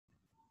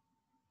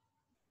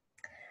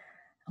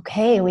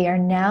Okay, we are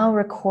now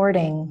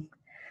recording.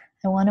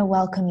 I want to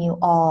welcome you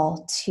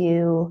all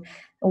to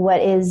what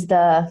is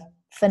the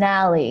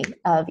finale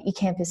of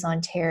eCampus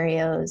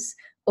Ontario's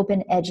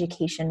Open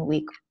Education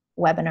Week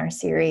webinar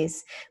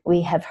series.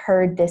 We have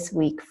heard this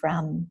week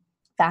from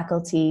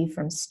faculty,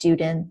 from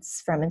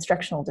students, from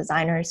instructional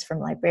designers, from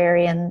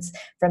librarians,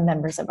 from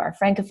members of our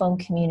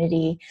Francophone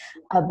community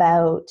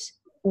about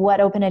what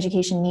open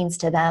education means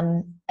to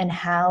them and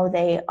how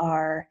they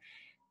are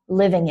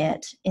living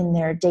it in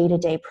their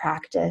day-to-day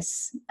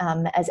practice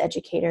as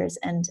educators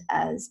and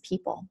as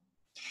people.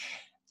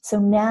 So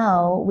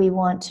now we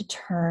want to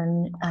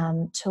turn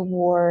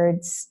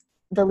towards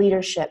the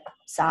leadership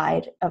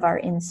side of our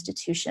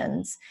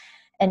institutions.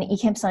 And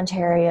eCampus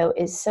Ontario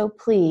is so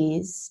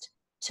pleased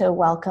to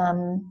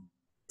welcome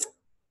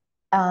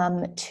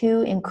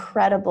two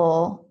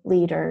incredible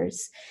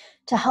leaders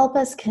to help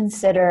us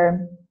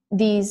consider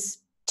these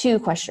two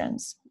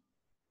questions.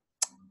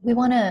 We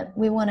want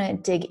to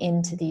dig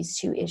into these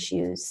two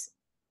issues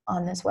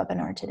on this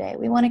webinar today.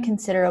 We want to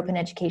consider open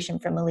education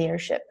from a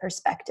leadership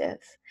perspective.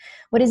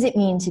 What does it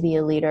mean to be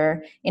a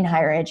leader in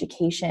higher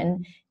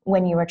education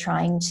when you are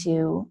trying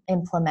to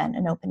implement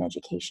an open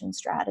education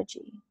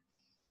strategy?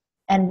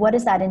 And what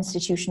does that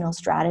institutional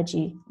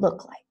strategy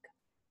look like?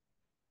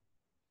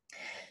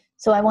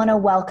 So I want to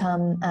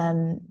welcome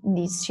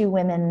these two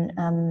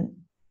women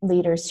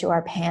leaders to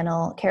our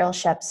panel. Carol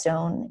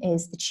Shepstone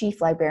is the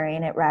Chief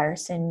Librarian at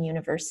Ryerson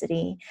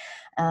University,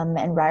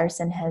 and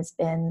Ryerson has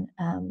been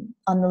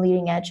on the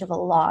leading edge of a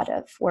lot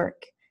of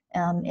work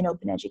in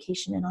open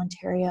education in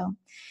Ontario.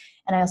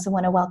 And I also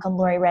want to welcome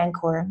Laurie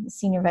Rancourt,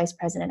 Senior Vice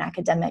President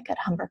Academic at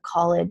Humber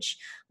College.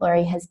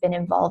 Laurie has been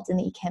involved in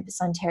the eCampus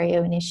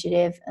Ontario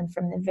initiative and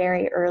from the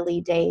very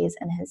early days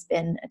and has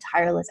been a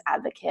tireless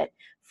advocate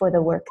for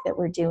the work that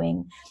we're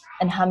doing.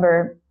 And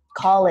Humber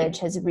College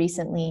has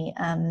recently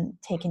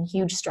taken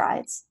huge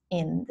strides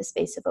in the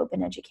space of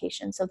open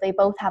education. So they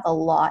both have a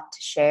lot to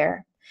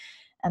share.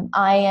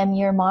 I am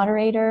your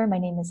moderator. My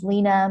name is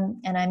Lena,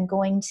 and I'm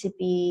going to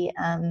be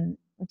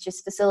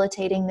just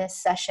facilitating this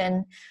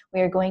session.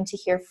 We are going to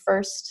hear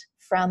first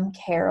from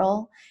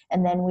Carol,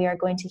 and then we are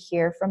going to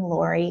hear from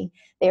Laurie.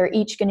 They are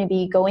each going to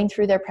be going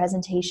through their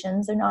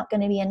presentations. They're not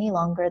going to be any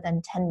longer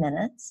than 10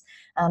 minutes.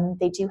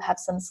 They do have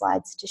some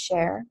slides to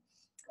share.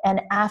 And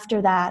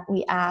after that,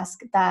 we ask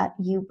that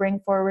you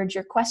bring forward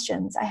your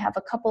questions. I have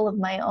a couple of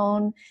my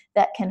own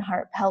that can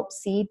help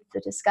seed the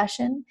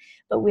discussion,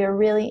 but we're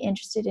really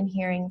interested in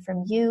hearing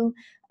from you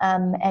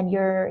and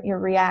your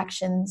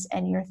reactions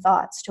and your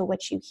thoughts to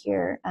what you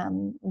hear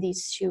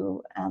these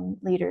two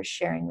leaders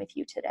sharing with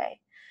you today.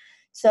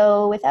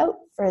 So without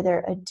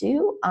further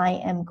ado, I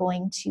am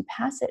going to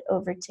pass it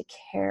over to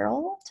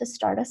Carol to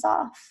start us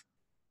off.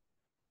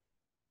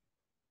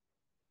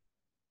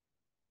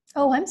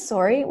 Oh, I'm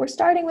sorry. We're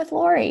starting with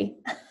Laurie.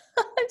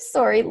 I'm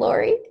sorry,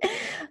 Laurie.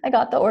 I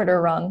got the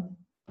order wrong.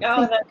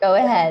 Oh, go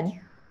ahead.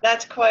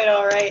 That's quite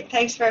all right.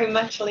 Thanks very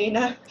much,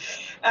 Lena.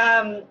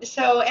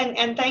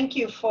 And thank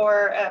you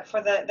for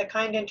the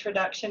kind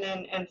introduction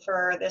and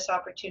for this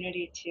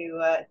opportunity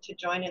to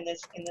join in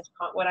this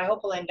what I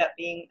hope will end up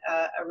being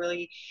a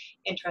really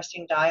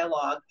interesting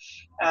dialogue.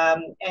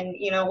 And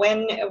you know,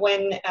 when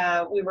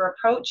we were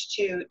approached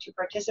to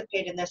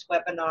participate in this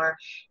webinar,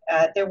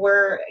 there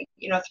were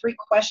three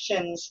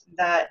questions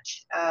that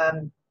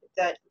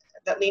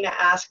Lena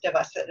asked of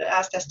us, that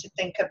asked us to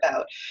think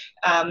about.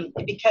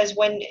 Because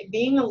when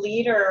being a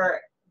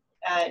leader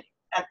at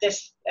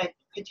this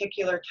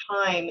particular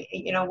time,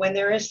 when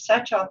there is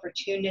such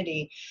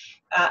opportunity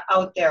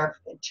out there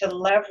to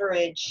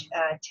leverage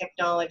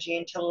technology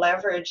and to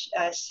leverage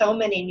so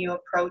many new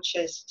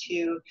approaches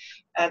to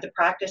the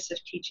practice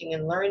of teaching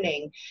and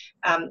learning,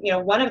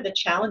 one of the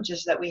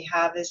challenges that we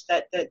have is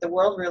that the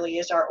world really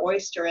is our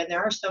oyster, and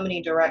there are so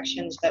many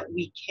directions that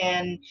we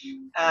can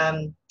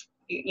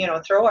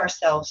throw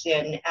ourselves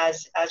in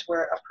as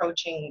we're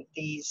approaching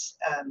these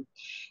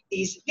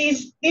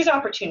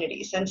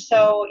opportunities. And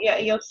so yeah,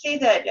 you'll see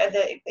that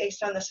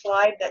based on the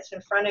slide that's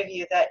in front of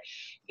you, that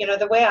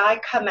the way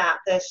I come at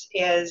this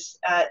is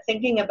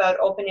thinking about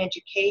open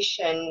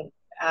education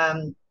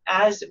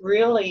as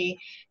really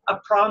a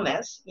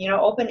promise.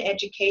 Open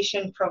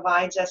education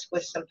provides us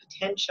with some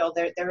potential.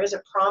 There is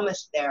a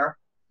promise there.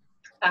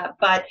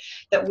 But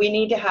that we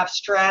need to have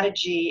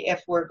strategy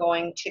if we're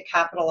going to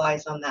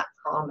capitalize on that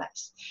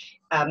promise.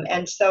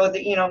 And so,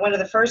 one of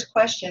the first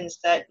questions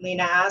that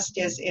Lena asked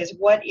is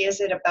what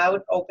is it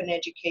about open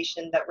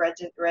education that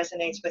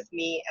resonates with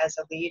me as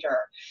a leader?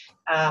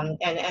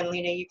 And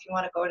Lena, if you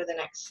want to go to the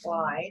next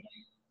slide.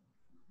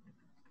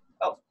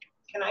 Oh,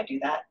 can I do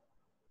that?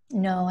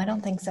 No, I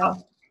don't think so.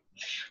 Oh.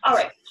 All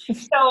right.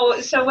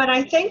 So when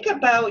I think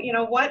about,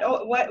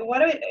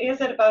 what is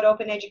it about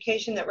open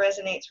education that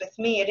resonates with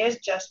me? It is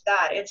just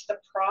that. It's the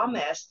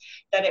promise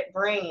that it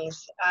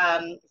brings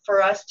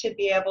for us to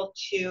be able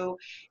to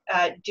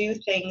do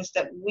things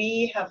that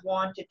we have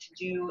wanted to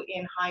do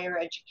in higher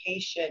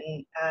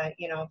education,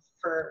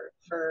 for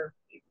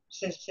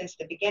since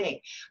the beginning.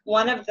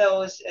 One of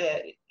those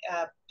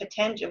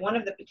one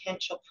of the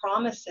potential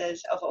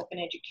promises of open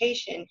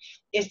education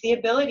is the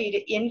ability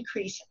to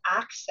increase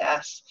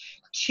access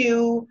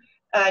to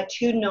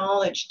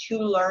knowledge, to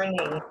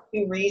learning,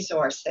 to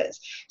resources.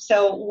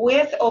 So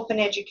with open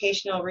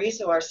educational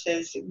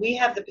resources, we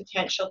have the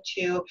potential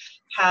to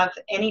have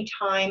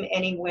anytime,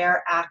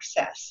 anywhere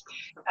access.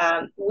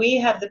 We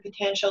have the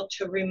potential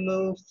to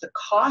remove the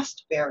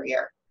cost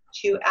barrier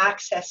to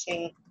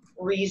accessing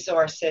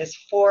resources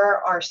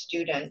for our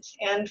students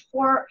and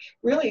for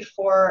really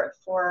for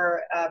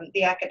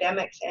the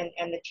academics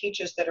and the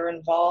teachers that are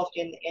involved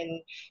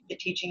in the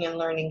teaching and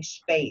learning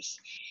space.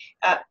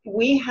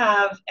 We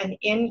have an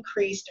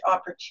increased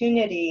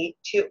opportunity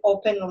to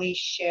openly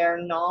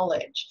share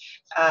knowledge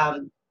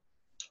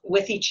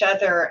with each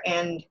other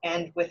and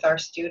with our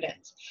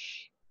students.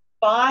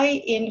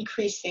 By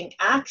increasing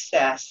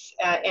access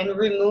and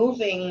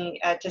removing,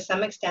 to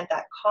some extent,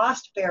 that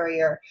cost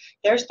barrier,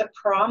 there's the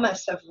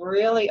promise of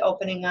really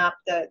opening up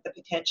the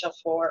potential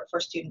for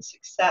student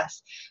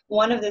success.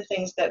 One of the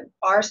things that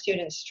our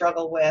students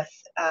struggle with,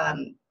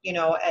 you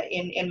know,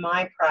 in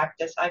my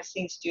practice, I've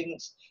seen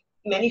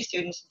many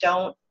students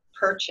don't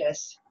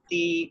purchase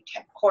the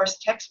course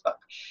textbook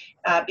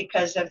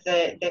because of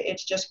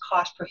it's just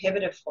cost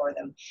prohibitive for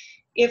them.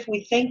 If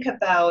we think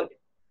about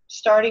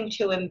starting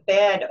to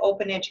embed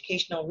open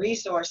educational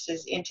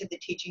resources into the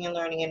teaching and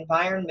learning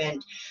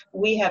environment,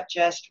 we have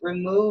just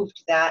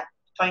removed that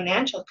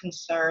financial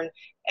concern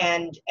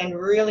and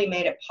really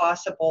made it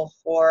possible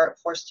for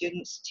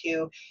students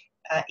to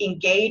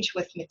engage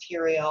with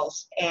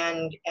materials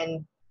and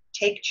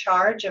take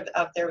charge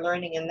of their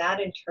learning, and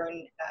that in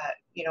turn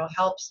you know,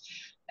 helps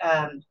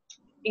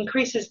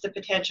increases the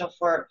potential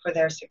for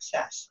their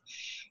success.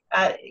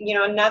 You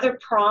know, another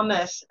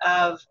promise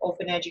of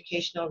open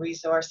educational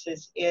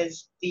resources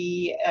is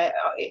the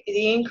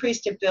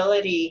increased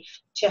ability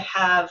to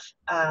have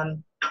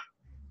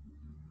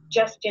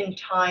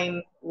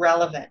just-in-time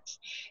relevance.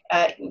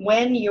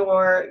 When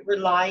you're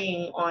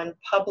relying on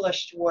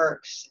published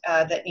works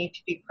that need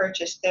to be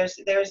purchased,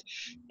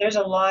 there's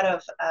a lot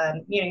of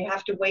you know, you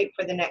have to wait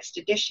for the next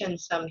edition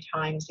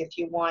sometimes if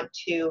you want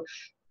to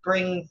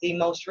bring the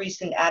most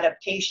recent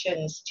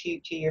adaptations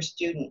to your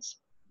students.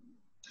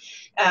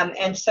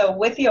 And so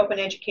with the open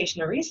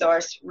educational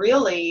resource,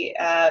 really,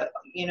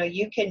 you know,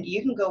 you can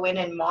go in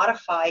and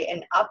modify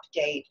and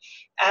update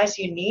as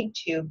you need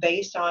to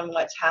based on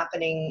what's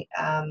happening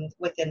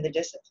within the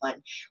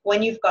discipline.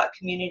 When you've got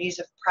communities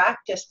of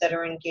practice that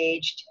are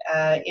engaged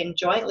in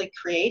jointly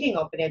creating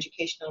open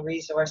educational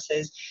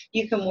resources,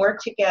 you can work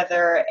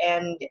together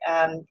and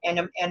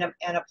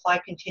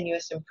apply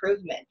continuous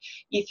improvement.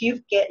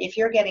 If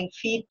you're getting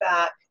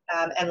feedback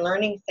and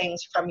learning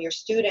things from your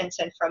students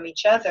and from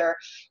each other,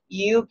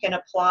 you can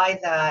apply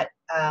that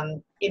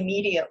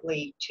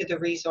immediately to the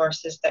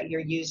resources that you're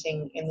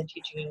using in the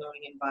teaching and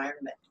learning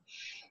environment.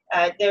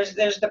 There's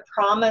the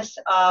promise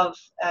of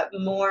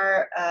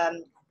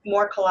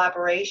more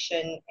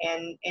collaboration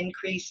and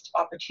increased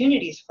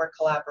opportunities for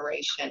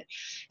collaboration.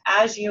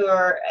 As you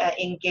are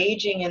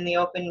engaging in the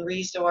open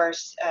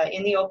resource,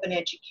 in the open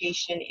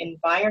education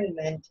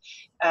environment,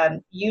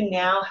 you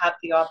now have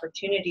the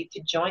opportunity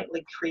to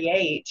jointly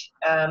create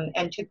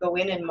and to go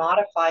in and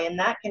modify, and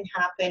that can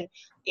happen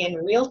in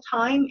real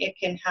time, it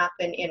can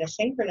happen in a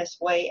synchronous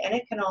way, and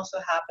it can also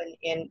happen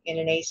in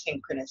an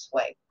asynchronous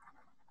way.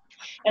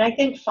 And I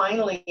think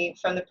finally,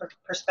 from the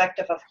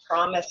perspective of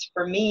promise,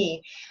 for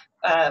me,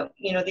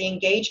 you know, the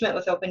engagement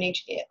with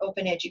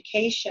open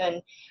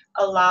education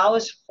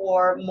allows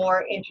for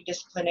more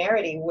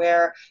interdisciplinarity,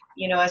 where,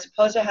 you know, as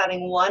opposed to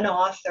having one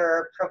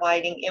author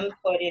providing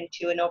input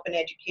into an open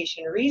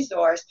education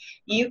resource,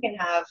 you can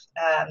have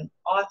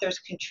authors,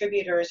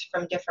 contributors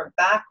from different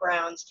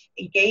backgrounds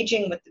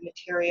engaging with the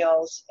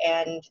materials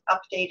and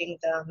updating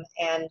them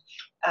and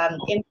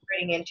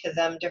integrating into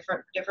them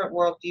different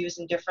worldviews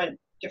and different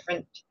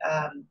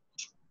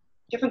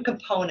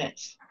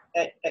components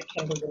that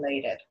can be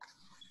related.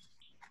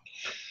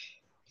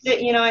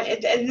 You know,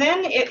 and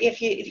then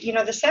if you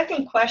know, the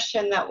second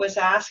question that was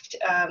asked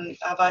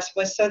of us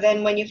was, so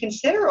then when you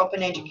consider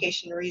open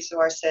education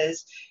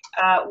resources,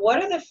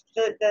 what are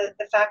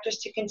the factors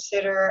to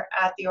consider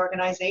at the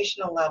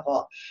organizational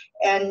level?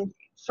 And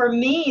for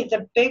me,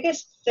 the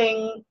biggest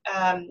thing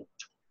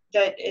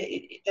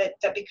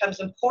that becomes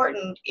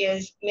important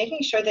is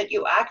making sure that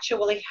you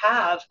actually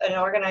have an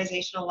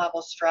organizational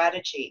level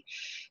strategy.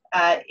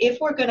 If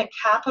we're going to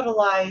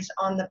capitalize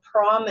on the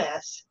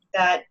promise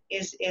that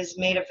is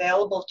made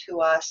available to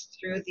us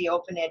through the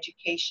open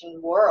education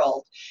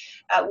world,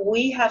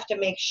 we have to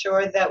make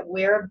sure that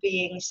we're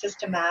being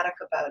systematic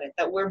about it,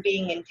 that we're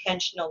being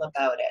intentional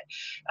about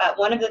it.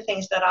 One of the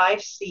things that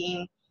I've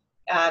seen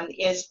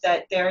is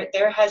that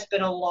there has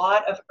been a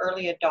lot of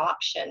early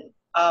adoption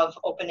of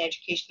open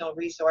educational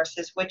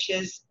resources, which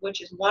is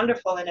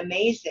wonderful and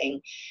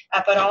amazing,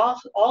 but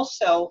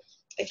also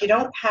if you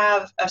don't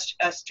have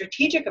a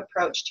strategic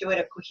approach to it,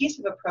 a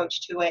cohesive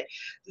approach to it,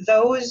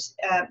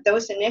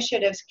 those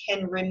initiatives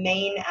can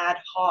remain ad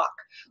hoc,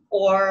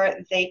 or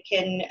they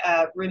can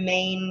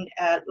remain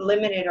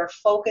limited or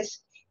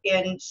focused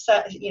in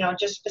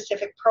just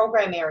specific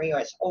program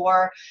areas.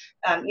 Or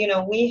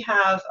we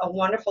have a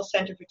wonderful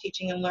Center for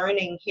Teaching and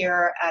Learning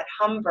here at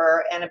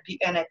Humber, and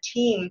a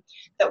team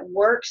that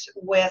works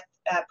with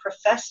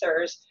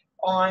professors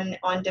on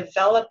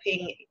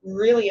developing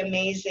really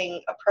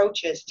amazing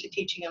approaches to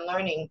teaching and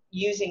learning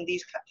using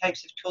these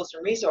types of tools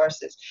and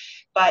resources.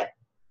 But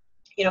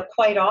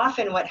quite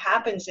often what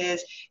happens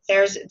is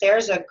there's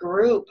a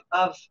group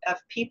of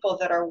people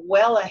that are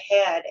well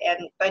ahead,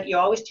 but you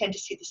always tend to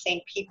see the same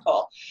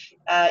people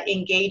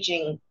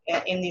engaging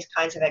in these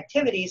kinds of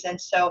activities, and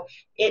so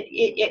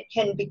it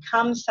can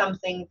become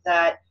something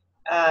that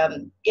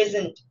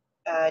isn't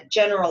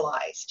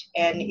generalized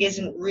and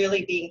isn't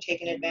really being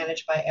taken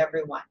advantage by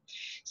everyone.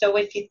 So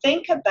if you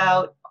think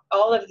about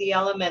all of the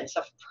elements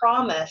of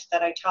promise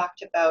that I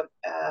talked about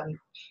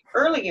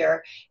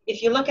earlier,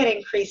 if you look at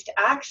increased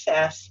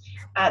access,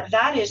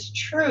 that is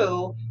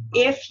true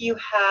if you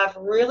have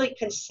really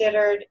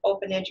considered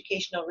open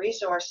educational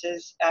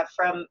resources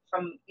from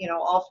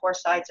all four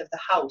sides of the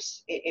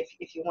house,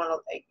 if you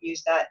want to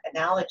use that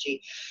analogy.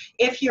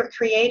 If you're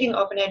creating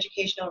open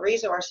educational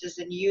resources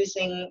and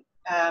using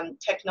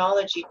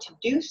technology to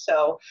do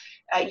so,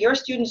 your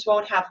students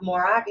won't have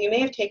more access. You may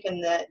have taken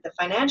the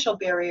financial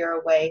barrier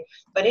away,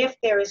 but if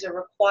there is a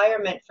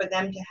requirement for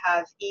them to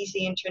have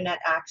easy internet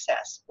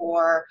access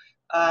or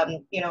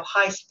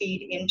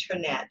high-speed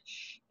internet,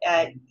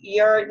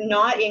 you're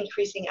not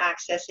increasing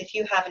access if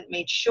you haven't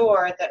made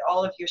sure that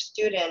all of your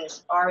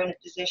students are in a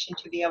position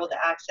to be able to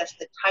access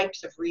the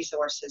types of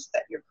resources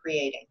that you're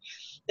creating.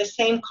 The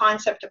same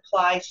concept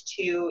applies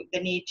to the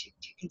need to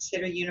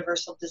consider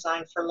universal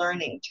design for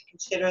learning, to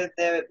consider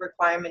the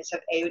requirements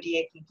of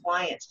AODA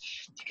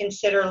compliance, to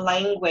consider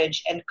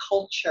language and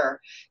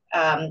culture,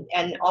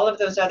 and all of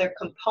those other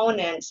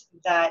components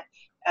that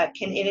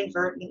can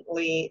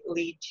inadvertently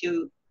lead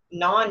to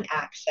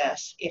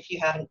non-access if you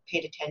haven't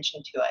paid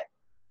attention to it.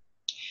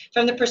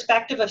 From the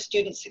perspective of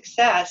student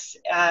success,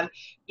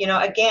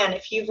 again,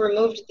 if you've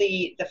removed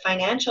the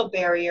financial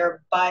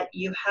barrier, but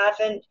you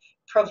haven't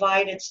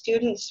provided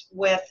students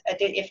with,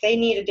 if they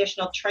need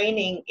additional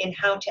training in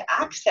how to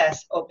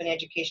access open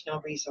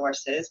educational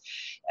resources,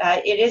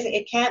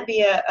 it can't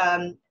be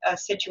a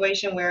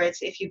situation where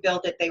it's if you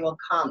build it, they will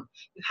come.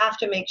 You have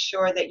to make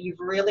sure that you've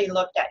really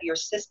looked at your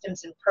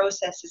systems and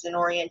processes and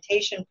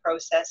orientation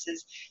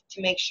processes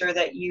to make sure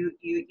that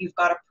you've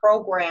got a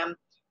program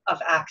of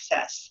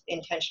access,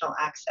 intentional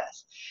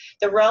access.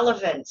 The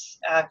relevance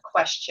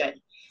question.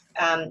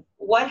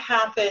 What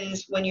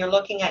happens when you're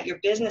looking at your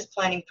business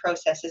planning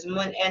processes?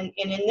 And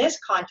in this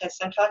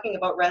context, I'm talking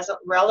about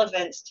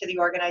relevance to the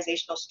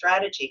organizational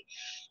strategy.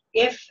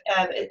 If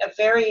a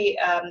very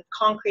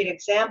concrete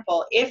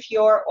example, if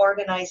your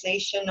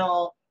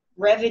organizational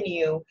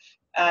revenue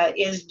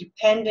is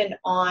dependent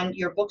on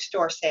your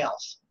bookstore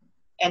sales,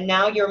 and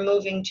now you're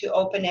moving to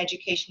open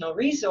educational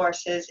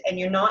resources and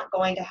you're not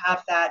going to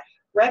have that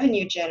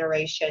revenue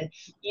generation,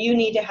 you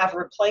need to have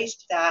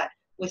replaced that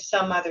with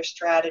some other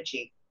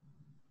strategy.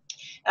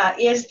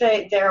 Is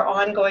their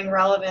ongoing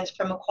relevance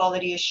from a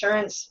quality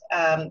assurance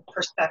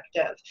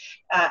perspective?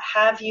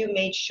 Have you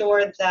made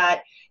sure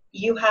that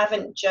you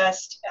haven't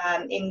just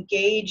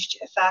engaged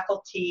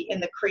faculty in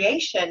the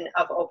creation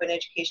of open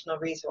educational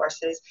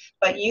resources,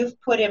 but you've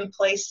put in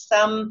place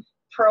some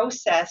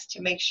process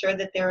to make sure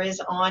that there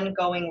is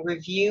ongoing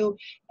review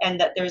and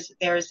that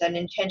there's an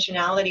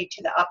intentionality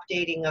to the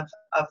updating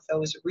of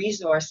those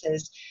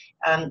resources,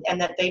 and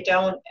that they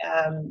don't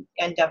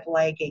end up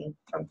lagging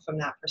from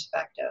that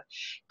perspective.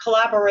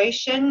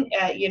 Collaboration,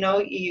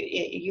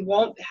 you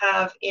won't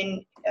have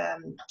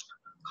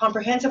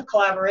comprehensive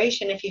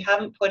collaboration if you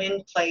haven't put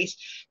in place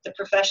the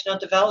professional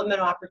development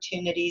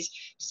opportunities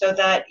so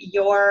that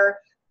your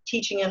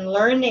teaching and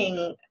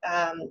learning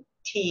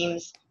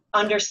teams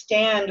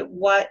understand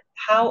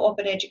how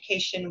open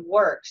education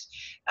works.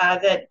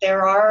 That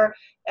there are,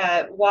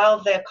 while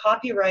the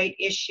copyright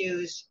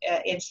issues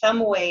in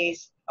some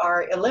ways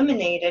are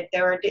eliminated,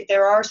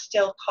 there are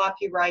still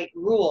copyright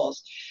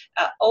rules.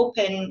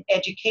 Open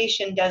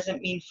education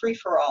doesn't mean free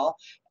for all.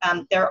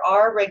 There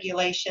are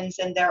regulations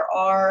and there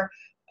are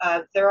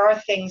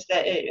things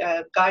that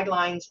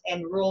guidelines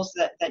and rules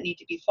that need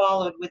to be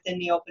followed within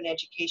the open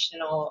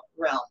educational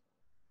realm.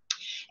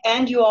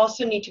 And you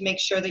also need to make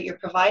sure that you're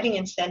providing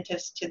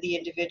incentives to the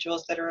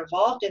individuals that are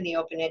involved in the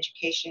open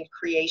education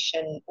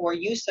creation or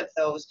use of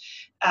those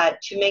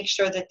to make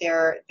sure that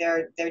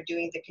they're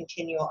doing the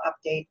continual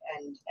update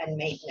and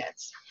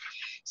maintenance.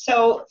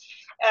 So,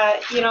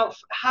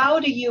 how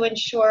do you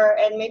ensure,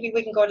 and maybe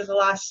we can go to the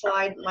last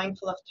slide,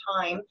 mindful of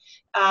time,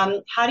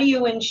 how do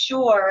you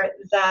ensure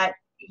that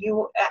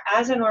you,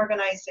 as an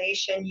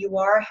organization, you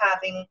are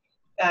having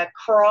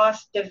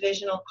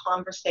cross-divisional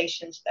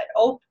conversations, that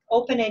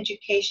open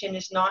education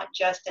is not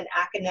just an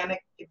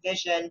academic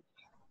division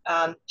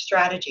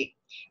strategy.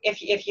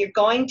 If you're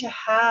going to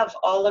have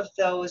all of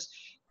those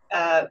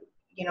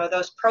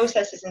those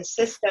processes and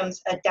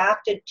systems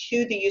adapted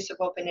to the use of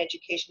open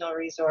educational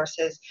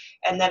resources,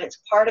 and that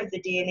it's part of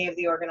the DNA of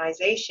the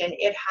organization,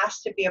 it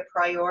has to be a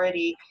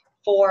priority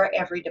for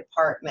every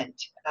department,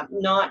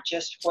 not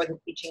just for the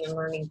teaching and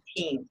learning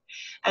team.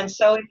 And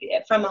so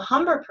from a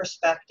Humber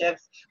perspective,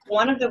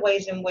 one of the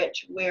ways in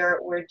which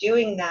we're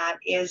doing that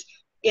is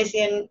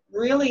in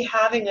really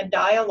having a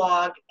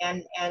dialogue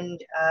and an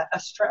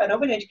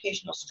open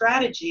educational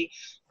strategy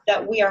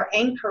that we are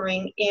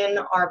anchoring in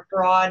our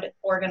broad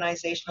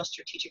organizational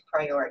strategic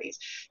priorities.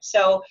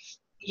 So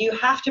you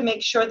have to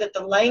make sure that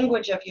the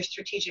language of your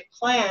strategic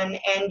plan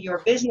and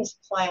your business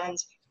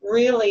plans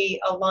really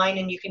align,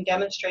 and you can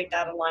demonstrate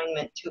that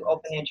alignment to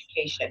open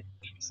education.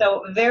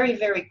 So very,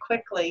 very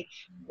quickly,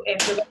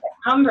 if you look at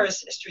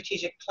Humber's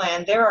strategic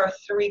plan, there are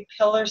 3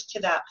 pillars to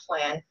that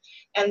plan.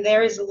 And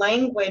there is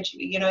language,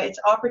 it's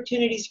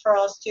opportunities for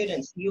all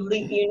students,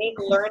 unique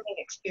learning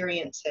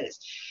experiences.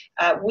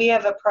 We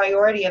have a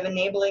priority of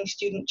enabling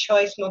student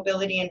choice,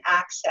 mobility, and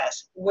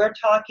access. We're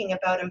talking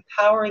about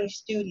empowering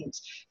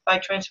students by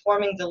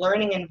transforming the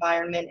learning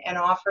environment and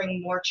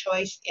offering more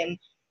choice in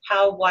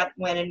how, what,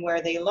 when, and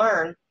where they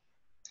learn.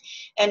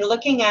 And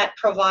looking at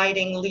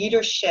providing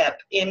leadership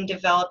in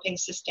developing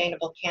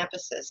sustainable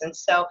campuses. And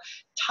so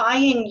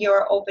tying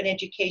your open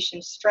education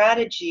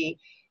strategy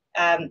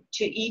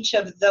to each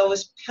of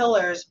those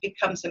pillars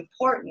becomes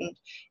important.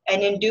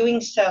 And in doing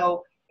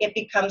so, it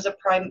becomes a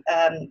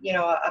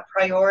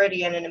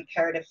priority and an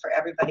imperative for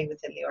everybody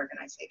within the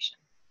organization.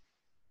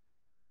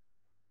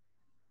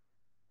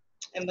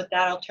 And with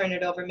that, I'll turn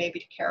it over maybe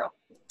to Carol.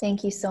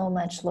 Thank you so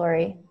much,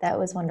 Laurie. That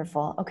was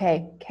wonderful.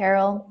 Okay,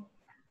 Carol,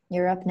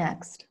 you're up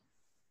next.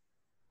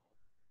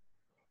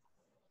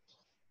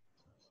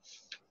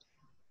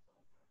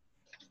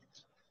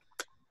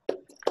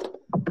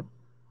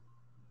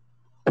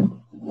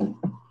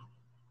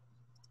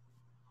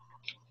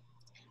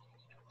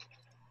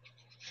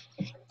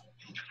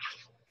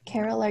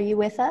 Carol, are you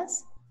with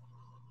us?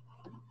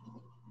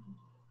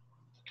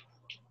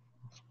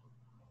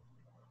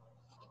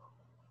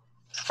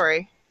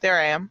 Sorry, there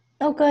I am.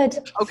 Oh, good.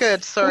 Oh,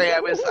 good. Sorry,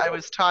 I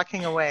was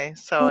talking away,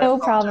 so no I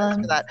apologize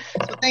problem for that.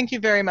 So thank you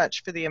very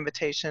much for the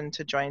invitation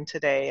to join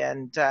today,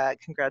 and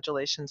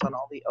congratulations on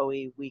all the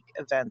OE Week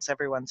events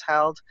everyone's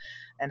held,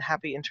 and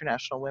happy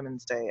International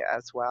Women's Day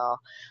as well.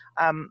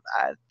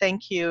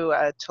 Thank you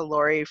to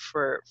Laurie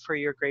for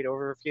your great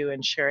overview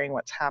and sharing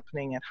what's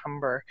happening at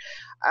Humber.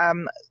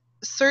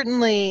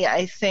 Certainly,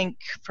 I think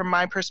from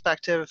my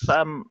perspective,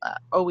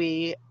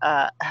 OE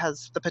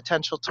has the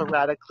potential to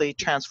radically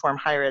transform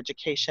higher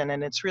education,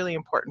 and it's really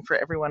important for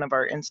every one of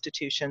our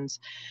institutions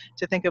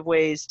to think of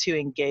ways to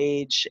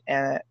engage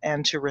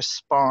and to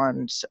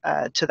respond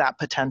to that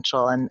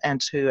potential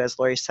and to, as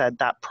Laurie said,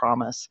 that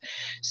promise.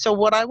 So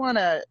what I want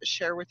to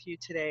share with you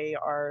today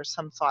are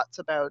some thoughts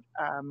about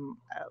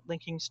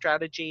linking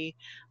strategy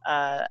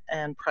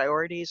and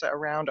priorities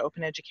around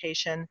open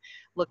education,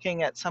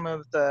 looking at some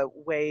of the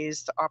ways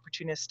the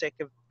opportunistic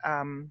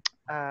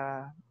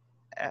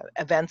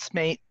events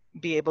may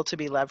be able to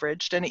be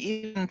leveraged, and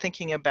even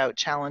thinking about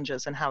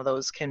challenges and how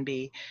those can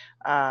be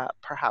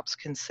perhaps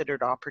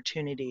considered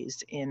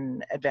opportunities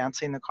in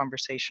advancing the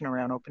conversation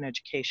around open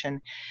education.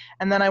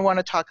 And then I want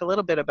to talk a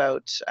little bit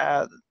about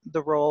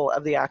the role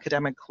of the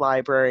academic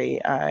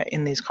library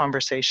in these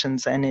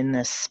conversations and in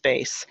this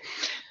space.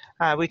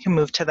 We can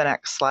move to the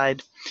next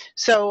slide.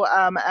 So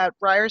at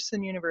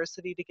Ryerson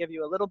University, to give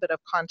you a little bit of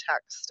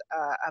context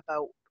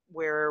about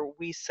where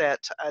we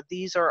sit,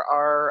 these are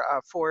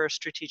our 4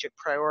 strategic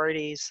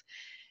priorities,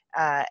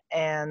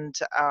 and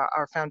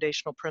our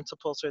foundational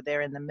principles are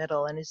there in the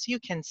middle. And as you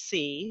can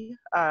see,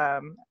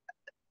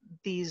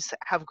 these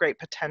have great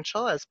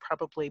potential, as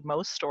probably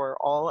most or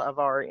all of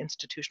our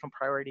institutional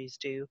priorities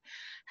do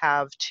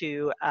have,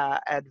 to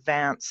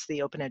advance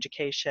the open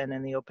education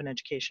and the open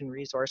education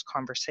resource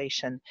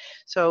conversation.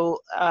 So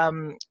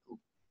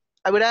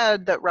I would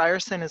add that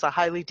Ryerson is a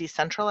highly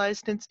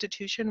decentralized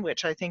institution,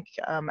 which I think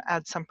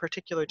adds some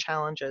particular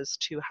challenges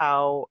to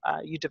how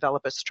you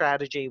develop a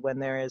strategy when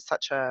there is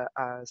such a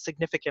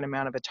significant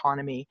amount of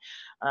autonomy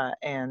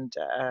and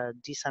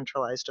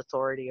decentralized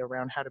authority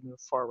around how to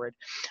move forward.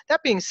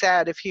 That being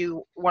said, if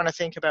you want to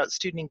think about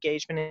student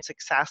engagement and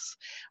success,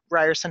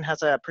 Ryerson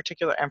has a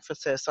particular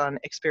emphasis on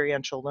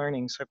experiential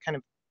learning. So I've kind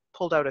of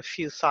pulled out a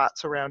few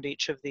thoughts around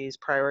each of these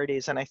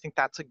priorities, and I think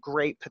that's a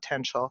great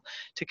potential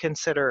to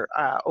consider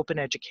open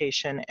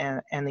education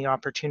and the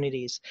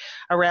opportunities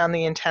around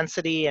the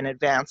intensity and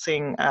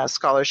advancing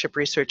scholarship,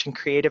 research, and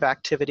creative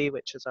activity,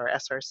 which is our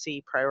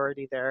SRC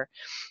priority there.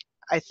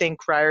 I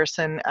think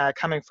Ryerson,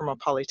 coming from a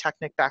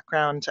polytechnic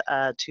background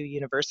to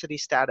university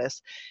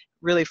status,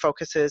 really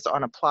focuses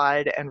on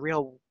applied and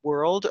real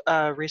world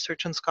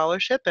research and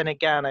scholarship. And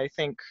again, I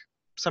think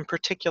some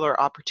particular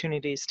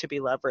opportunities to be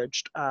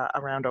leveraged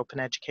around open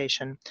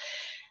education.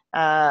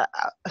 A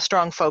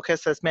strong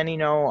focus, as many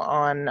know,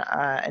 on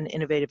an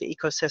innovative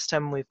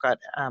ecosystem. We've got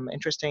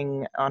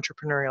interesting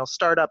entrepreneurial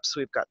startups,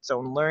 we've got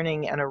zone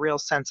learning, and a real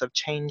sense of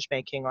change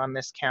making on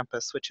this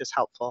campus, which is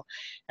helpful.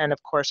 And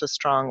of course, a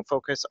strong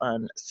focus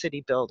on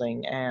city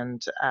building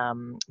and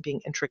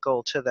being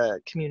integral to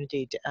the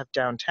community of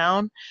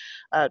downtown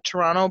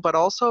Toronto, but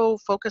also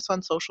focus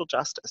on social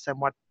justice and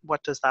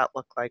what does that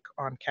look like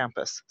on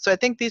campus. So I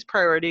think these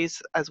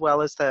priorities, as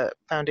well as the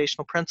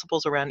foundational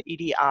principles around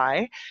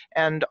EDI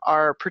and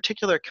our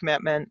particular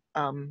commitment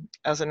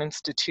as an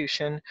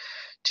institution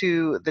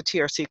to the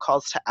TRC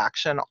calls to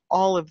action,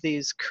 all of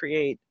these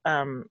create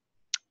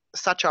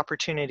such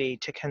opportunity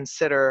to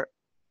consider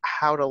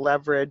how to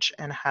leverage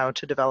and how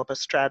to develop a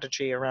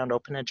strategy around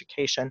open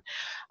education.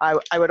 I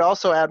would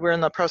also add, we're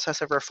in the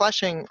process of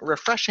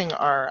refreshing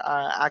our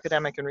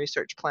academic and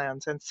research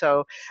plans, and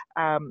so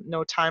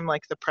no time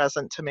like the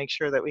present to make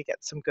sure that we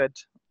get some good,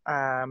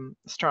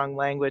 strong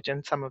language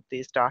in some of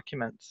these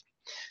documents.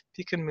 If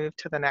you can move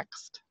to the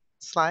next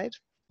slide,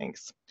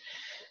 thanks.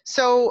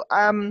 So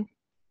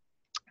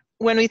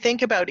when we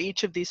think about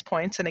each of these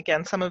points, and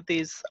again, some of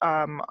these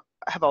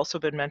have also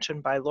been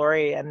mentioned by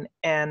Laurie,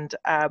 and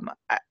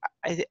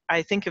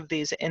I think of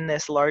these in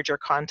this larger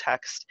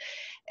context.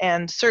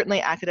 And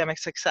certainly academic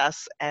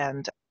success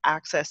and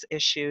access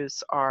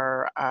issues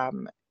are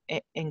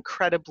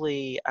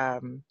incredibly,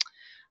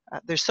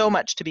 there's so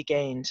much to be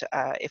gained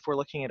if we're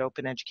looking at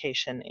open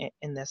education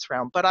in this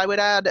realm. But I would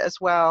add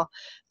as well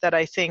that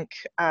I think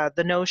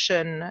the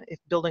notion, if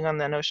building on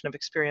the notion of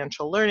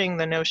experiential learning,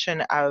 the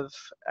notion of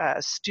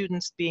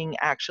students being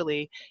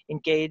actually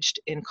engaged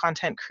in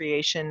content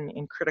creation,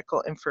 in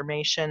critical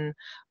information,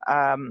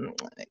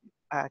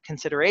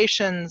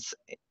 considerations,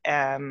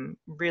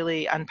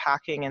 really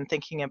unpacking and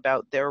thinking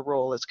about their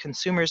role as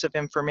consumers of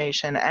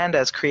information and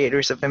as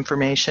creators of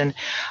information,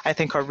 I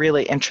think are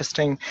really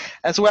interesting,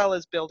 as well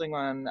as building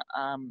on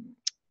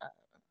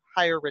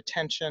higher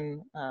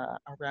retention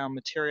around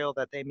material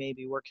that they may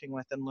be working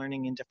with and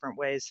learning in different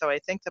ways. So I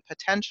think the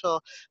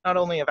potential not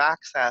only of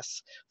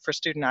access for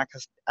student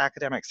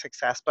academic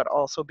success, but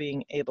also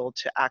being able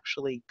to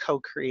actually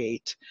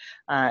co-create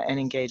and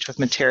engage with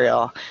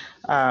material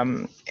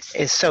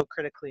is so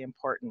critically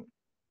important.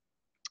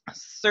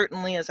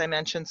 Certainly, as I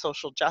mentioned,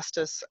 social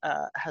justice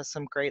has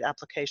some great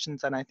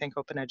applications, and I think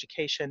open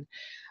education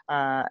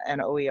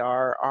and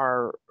OER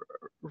are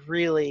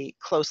really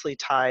closely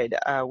tied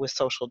with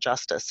social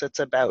justice. It's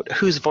about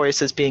whose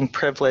voice is being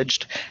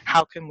privileged,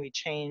 how can we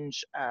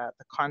change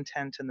the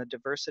content and the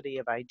diversity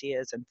of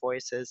ideas and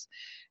voices,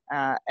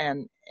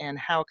 and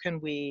how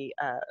can we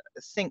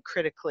think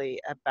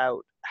critically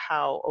about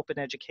how open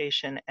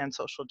education and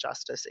social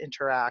justice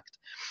interact.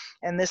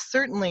 And this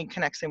certainly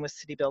connects in with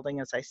city building,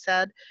 as I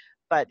said,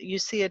 but you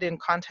see it in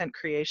content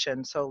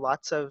creation. So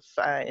lots of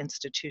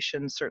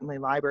institutions, certainly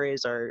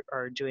libraries,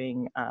 are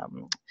doing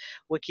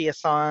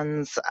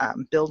wikiathons,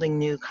 building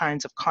new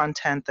kinds of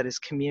content that is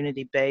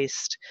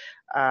community-based,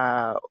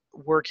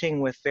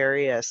 working with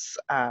various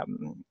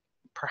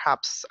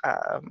perhaps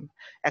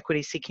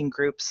equity-seeking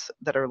groups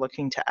that are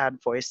looking to add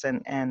voice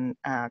and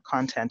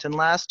content. And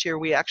last year,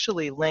 we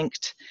actually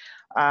linked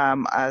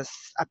a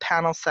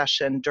panel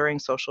session during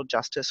Social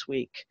Justice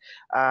Week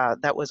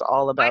that was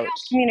all about... White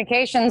House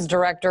Communications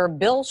Director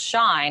Bill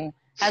Shine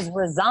has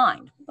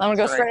resigned. I'm going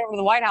to go straight over to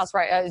the White House,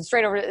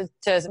 straight over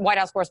to White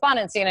House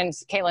correspondent,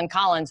 CNN's Caitlin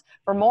Collins,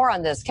 for more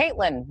on this.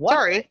 Caitlin, what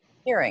are you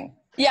hearing?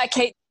 Yeah,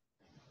 Kate.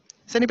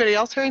 Is anybody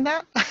else hearing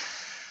that?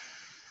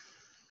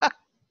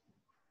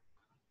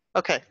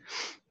 Okay.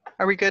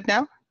 Are we good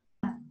now?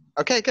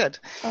 Okay, good.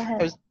 Go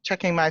ahead. I was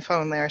checking my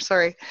phone there,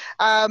 sorry.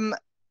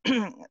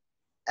 In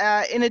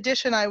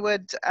addition, I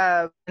would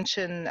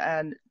mention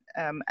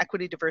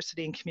equity,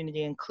 diversity, and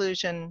community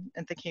inclusion,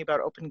 and thinking about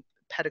open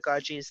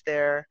pedagogies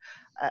there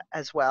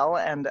as well.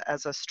 And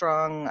as a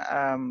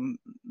strong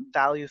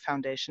value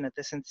foundation at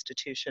this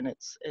institution,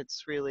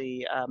 it's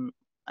really,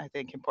 I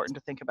think, important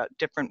to think about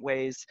different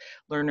ways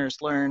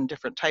learners learn,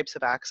 different types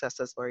of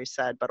access, as Laurie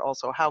said, but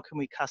also how can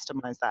we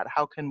customize that?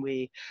 How can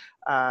we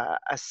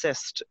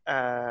assist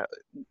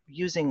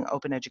using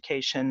open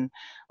education,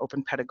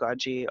 open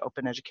pedagogy,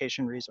 open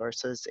education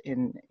resources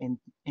in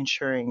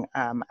ensuring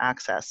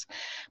access.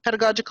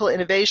 Pedagogical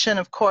innovation,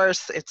 of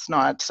course, it's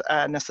not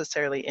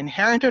necessarily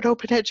inherent in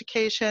open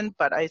education,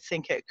 but I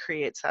think it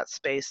creates that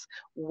space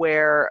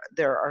where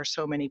there are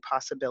so many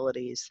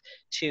possibilities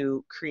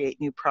to create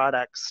new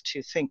products,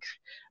 to think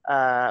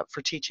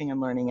for teaching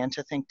and learning, and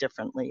to think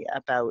differently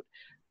about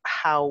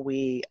how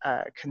we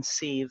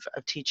conceive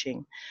of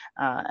teaching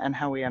and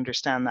how we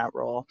understand that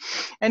role.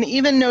 And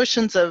even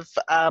notions of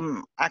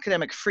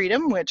academic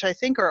freedom, which I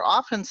think are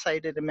often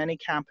cited in many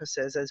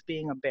campuses as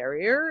being a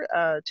barrier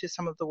to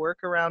some of the work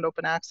around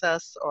open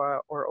access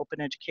or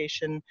open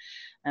education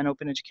and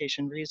open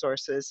education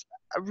resources.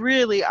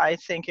 Really, I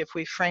think if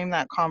we frame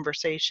that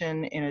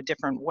conversation in a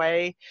different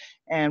way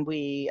and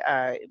we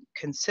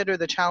consider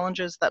the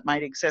challenges that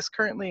might exist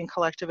currently in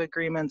collective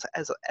agreements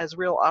as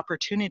real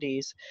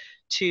opportunities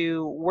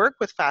to work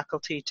with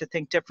faculty to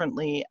think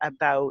differently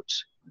about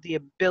the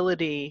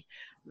ability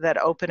that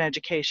open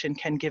education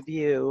can give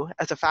you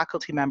as a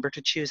faculty member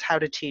to choose how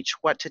to teach,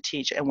 what to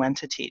teach, and when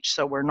to teach.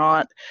 So we're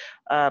not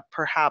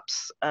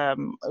perhaps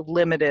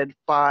limited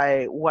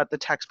by what the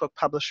textbook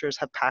publishers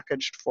have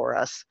packaged for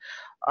us,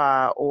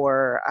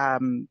 or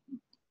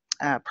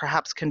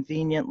perhaps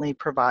conveniently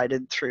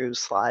provided through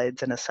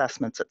slides and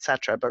assessments,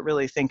 etc., but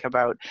really think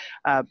about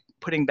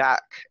putting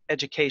back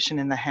education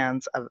in the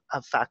hands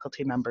of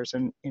faculty members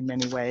in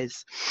many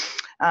ways.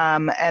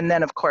 And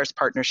then, of course,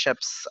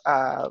 partnerships,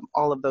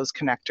 all of those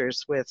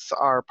connectors with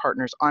our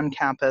partners on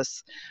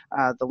campus,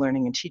 the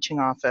Learning and Teaching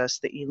Office,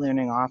 the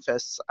e-learning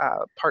office,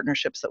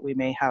 partnerships that we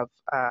may have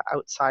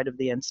outside of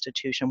the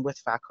institution with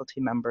faculty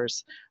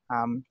members,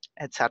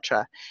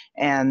 etc.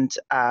 And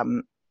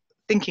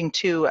thinking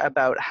too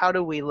about how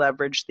do we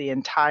leverage the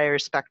entire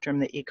spectrum,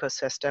 the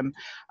ecosystem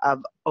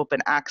of open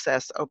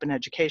access, open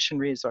education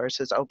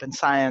resources, open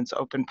science,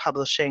 open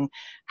publishing.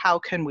 How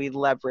can we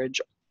leverage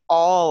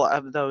all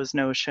of those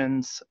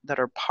notions that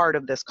are part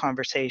of this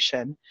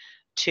conversation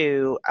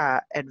to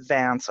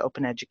advance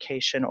open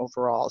education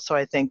overall? So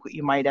I think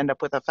you might end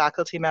up with a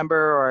faculty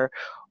member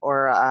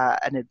or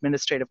an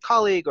administrative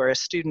colleague or a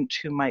student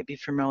who might be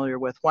familiar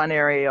with one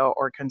area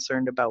or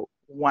concerned about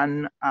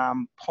one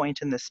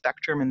point in the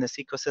spectrum in this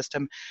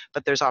ecosystem,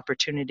 but there's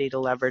opportunity to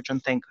leverage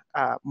and think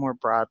more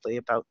broadly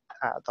about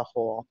the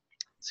whole.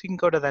 So you can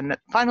go to the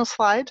final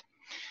slide.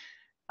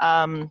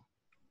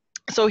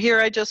 So here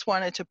I just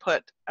wanted to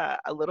put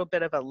a little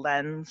bit of a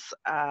lens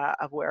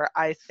of where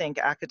I think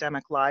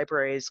academic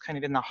libraries, kind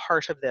of in the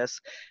heart of this,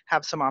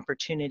 have some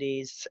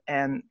opportunities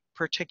and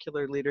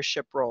particular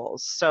leadership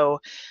roles.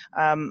 So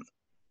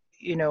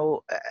you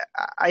know,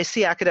 I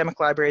see academic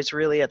libraries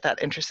really at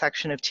that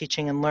intersection of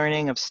teaching and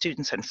learning, of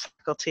students and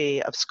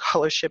faculty, of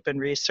scholarship and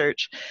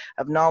research,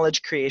 of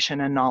knowledge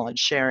creation and knowledge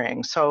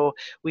sharing. So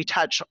we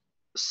touch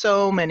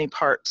so many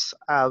parts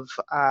of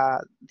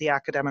the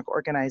academic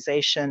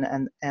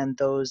organization and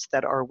those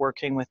that are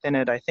working within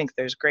it. I think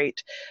there's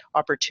great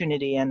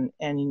opportunity, and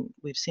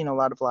we've seen a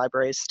lot of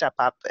libraries step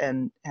up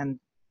and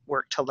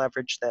work to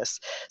leverage this.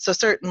 So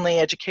certainly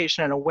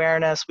education and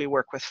awareness, we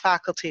work with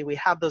faculty, we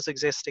have those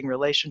existing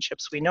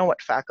relationships, we know what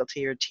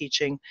faculty are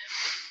teaching.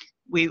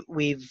 We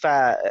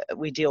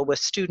deal with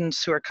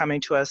students who are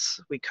coming to us,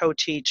 we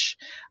co-teach.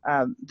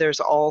 There's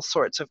all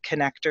sorts of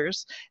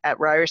connectors. At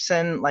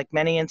Ryerson, like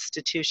many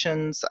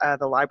institutions,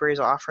 the library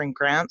is offering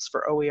grants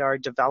for OER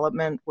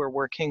development. We're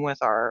working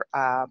with our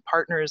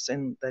partners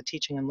in the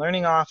Teaching and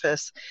Learning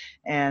Office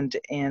and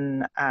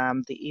in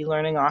the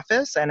e-learning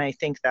office, and I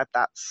think that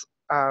that's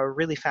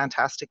really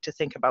fantastic to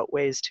think about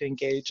ways to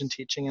engage in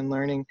teaching and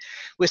learning.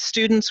 With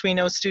students, we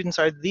know students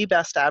are the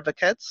best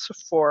advocates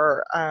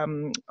for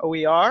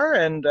OER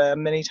and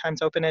many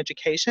times open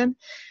education.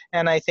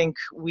 And I think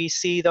we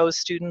see those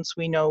students,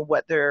 we know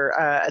what they're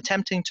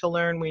attempting to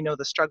learn, we know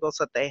the struggles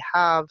that they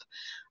have,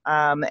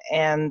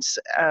 and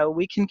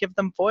we can give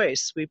them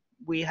voice.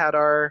 We had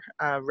our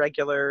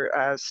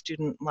regular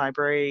student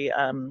library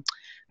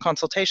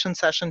consultation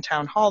session,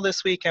 town hall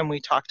this week, and we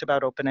talked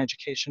about open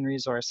education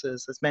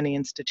resources as many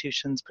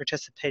institutions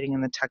participating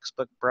in the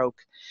textbook broke,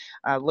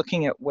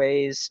 looking at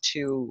ways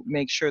to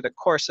make sure that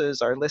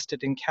courses are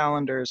listed in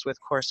calendars with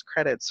course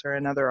credits or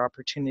another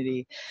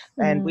opportunity.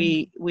 And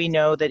we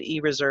know that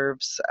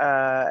e-reserves,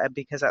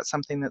 because that's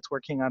something that's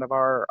working out of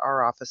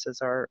our offices,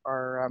 are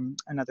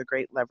another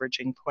great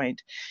leveraging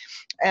point.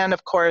 And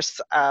of course,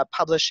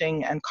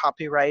 publishing and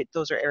copyright,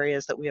 those are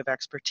areas that we have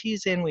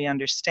expertise in. We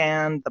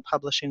understand the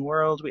publishing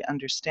world, we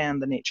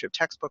understand the nature of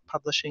textbook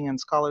publishing and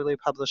scholarly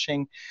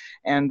publishing,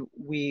 and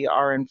we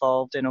are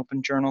involved in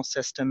open journal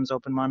systems,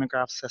 open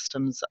monograph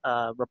systems,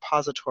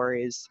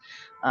 repositories,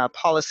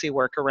 policy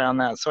work around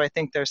that. So I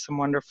think there's some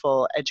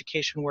wonderful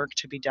education work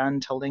to be done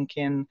to link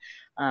in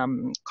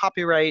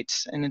copyright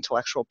and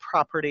intellectual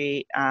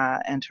property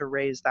and to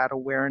raise that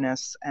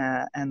awareness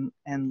and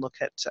look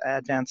at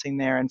advancing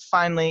there. And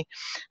finally,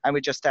 I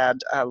would just add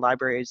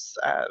libraries'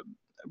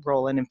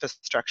 role in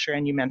infrastructure.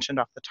 And you mentioned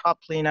off the top,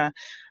 Lena,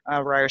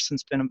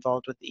 Ryerson's been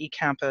involved with the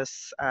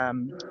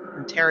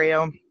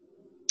eCampusOntario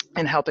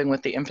and helping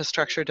with the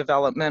infrastructure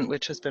development,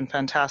 which has been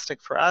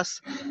fantastic for us.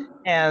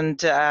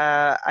 And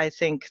I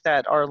think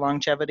that our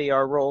longevity,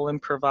 our role in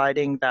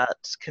providing that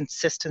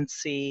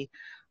consistency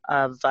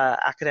of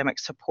academic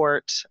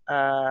support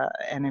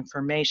and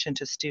information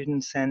to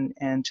students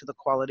and to the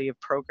quality of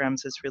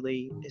programs is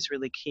really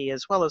key,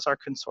 as well as our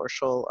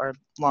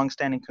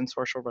longstanding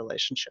consortial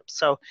relationships.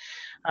 So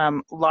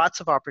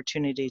lots of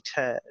opportunity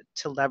to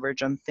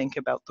leverage and think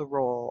about the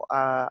role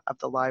of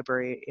the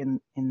library in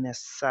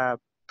this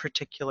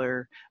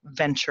particular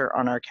venture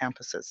on our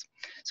campuses.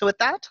 So with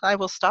that, I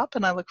will stop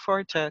and I look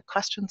forward to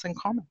questions and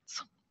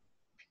comments.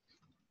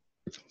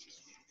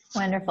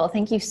 Wonderful.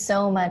 Thank you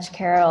so much,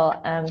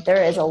 Carol.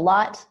 There is a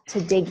lot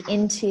to dig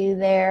into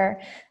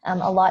there,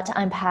 a lot to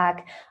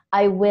unpack.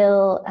 I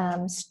will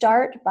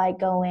start by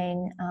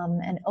going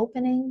and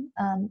opening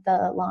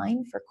the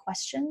line for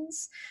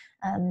questions.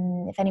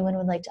 If anyone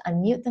would like to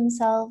unmute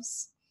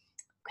themselves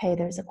Okay,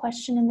 there's a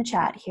question in the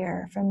chat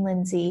here from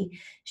Lindsay.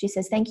 She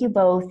says, thank you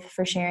both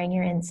for sharing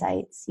your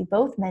insights. You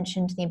both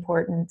mentioned the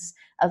importance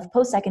of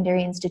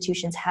post-secondary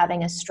institutions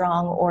having a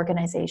strong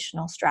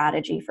organizational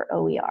strategy for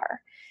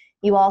OER.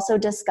 You also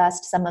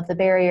discussed some of the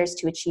barriers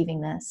to achieving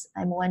this.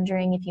 I'm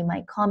wondering if you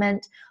might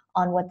comment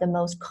on what the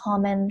most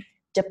common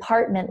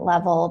department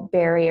level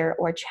barrier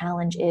or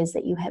challenge is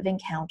that you have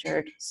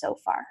encountered so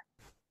far.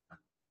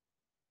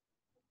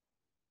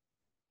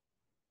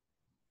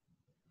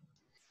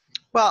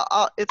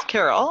 Well, it's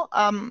Carol.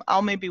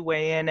 I'll maybe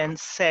weigh in and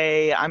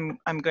say I'm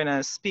going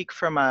to speak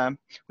from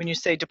when you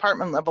say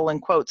department level in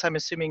quotes, I'm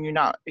assuming you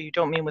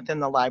don't mean within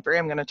the library.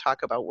 I'm going to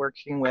talk about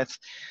working with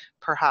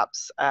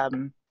perhaps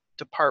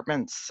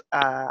departments,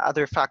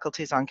 other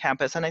faculties on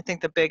campus. And I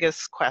think the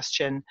biggest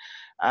question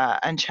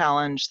and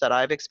challenge that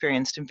I've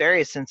experienced in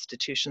various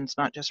institutions,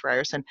 not just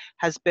Ryerson,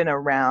 has been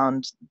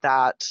around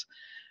that.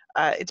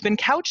 It's been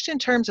couched in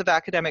terms of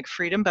academic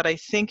freedom, but I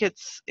think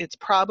it's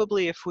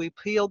probably, if we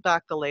peel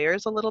back the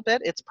layers a little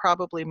bit, it's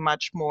probably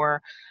much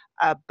more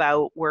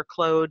about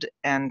workload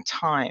and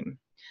time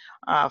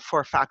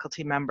for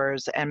faculty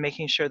members and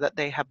making sure that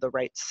they have the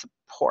right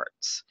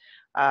supports.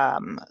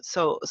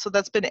 So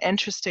that's been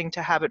interesting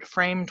to have it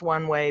framed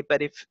one way,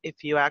 but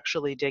if you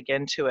actually dig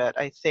into it,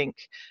 I think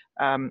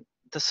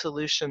the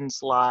solutions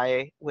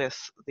lie with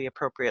the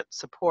appropriate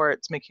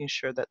supports, making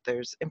sure that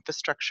there's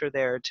infrastructure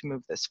there to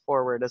move this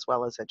forward, as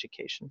well as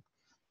education.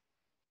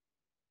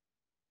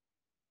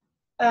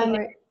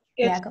 Laurie.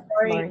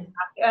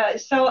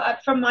 So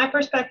from my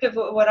perspective,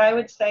 what I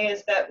would say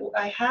is that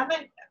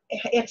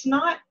it's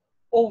not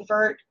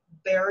overt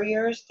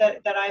barriers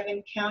that I've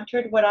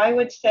encountered. What I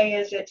would say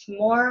is it's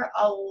more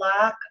a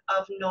lack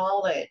of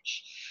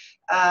knowledge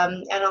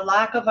and a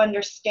lack of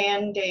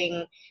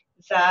understanding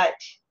that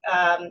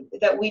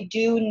that we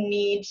do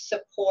need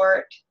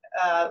support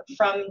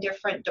from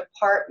different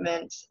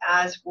departments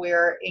as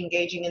we're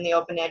engaging in the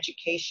open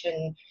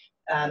education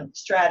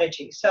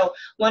strategy. So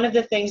one of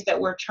the things that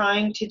we're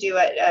trying to do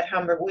at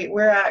Humber, we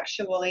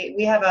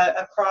have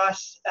a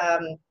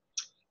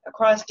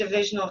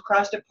cross-divisional,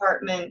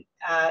 cross-department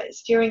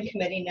steering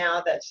committee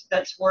now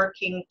that's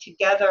working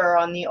together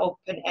on the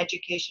open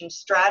education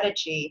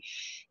strategy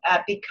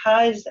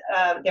because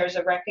there's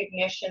a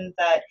recognition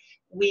that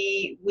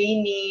we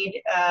need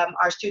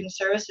our student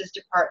services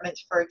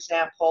departments, for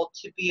example,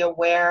 to be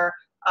aware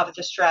of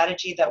the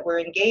strategy that we're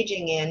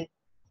engaging in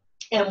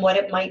and what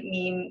it might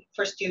mean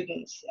for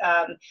students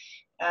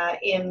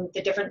in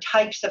the different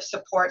types of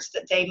supports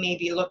that they may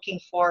be looking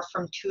for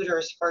from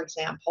tutors, for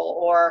example,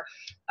 or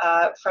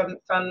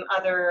from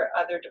other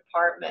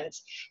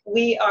departments.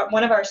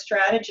 One of our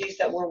strategies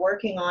that we're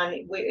working on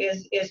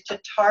is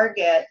to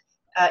target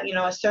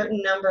a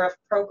certain number of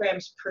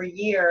programs per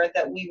year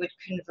that we would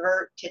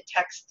convert to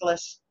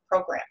textless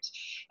programs.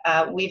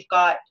 We've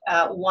got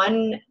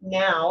one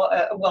now,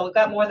 well, we've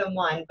got more than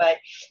one, but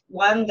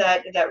one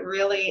that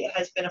really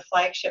has been a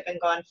flagship and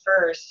gone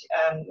first,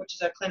 which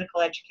is our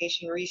clinical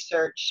education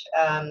research,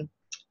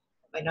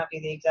 might not be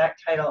the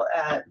exact title,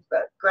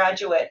 but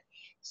graduate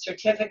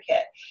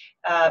certificate.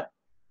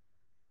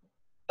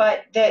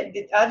 But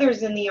the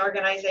others in the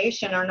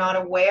organization are not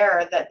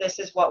aware that this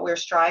is what we're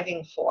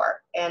striving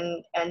for.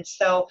 And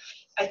so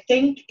I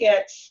think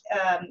it's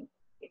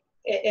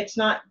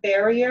not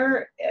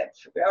barrier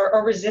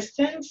or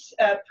resistance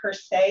per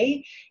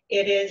se.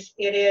 It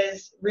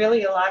is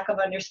really a lack of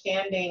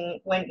understanding.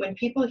 When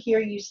people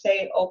hear you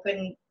say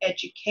open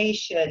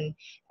education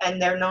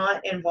and they're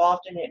not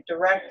involved in it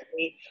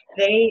directly,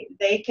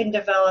 they can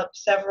develop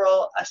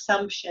several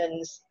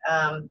assumptions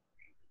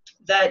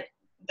that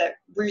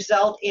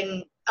result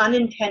in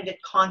unintended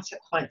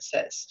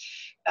consequences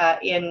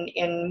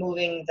in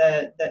moving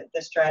the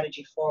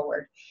strategy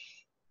forward.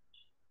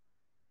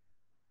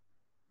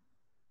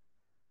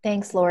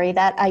 Thanks, Laurie.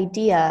 That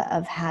idea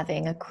of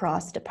having a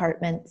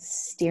cross-department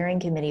steering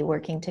committee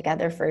working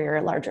together for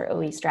your larger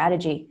OE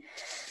strategy,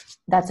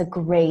 that's a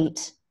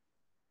great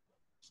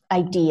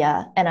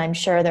idea. And I'm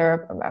sure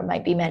there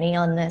might be many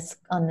on this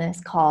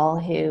call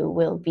who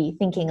will be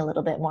thinking a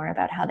little bit more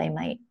about how they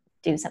might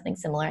do something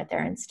similar at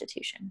their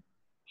institution.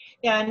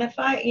 Yeah, and if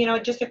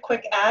just a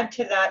quick add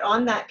to that,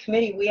 on that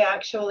committee, we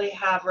actually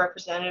have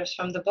representatives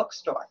from the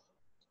bookstore,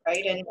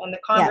 right? And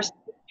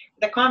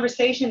the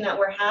conversation that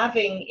we're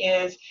having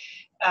is,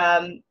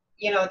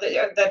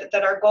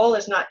 that our goal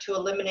is not to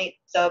eliminate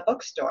the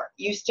bookstore.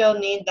 You still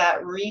need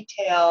that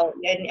retail,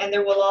 and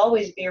there will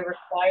always be a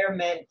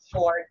requirement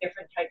for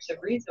different types of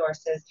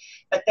resources,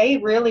 but they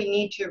really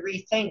need to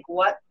rethink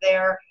what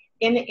they're,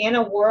 in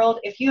a world,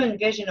 if you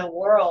envision a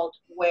world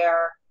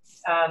where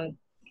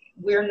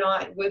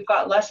we've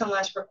got less and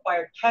less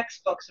required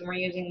textbooks and we're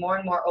using more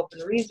and more open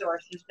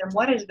resources, then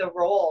what is the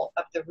role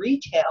of the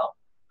retail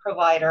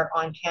provider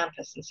on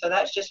campus? And so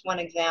that's just one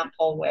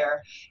example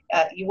where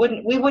we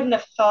wouldn't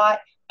have thought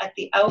at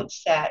the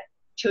outset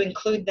to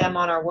include them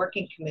on our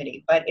working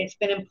committee, but it's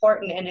been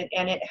important,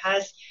 and it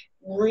has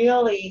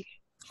really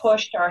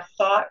pushed our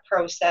thought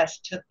process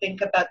to think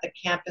about the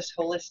campus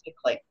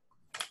holistically.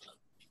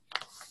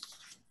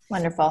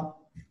 Wonderful.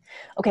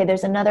 Okay,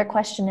 there's another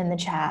question in the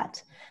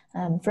chat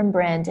from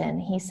Brandon.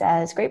 He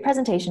says, great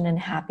presentation and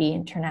happy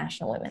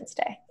International Women's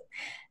Day.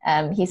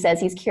 He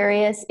says he's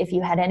curious if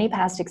you had any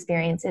past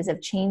experiences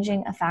of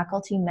changing a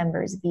faculty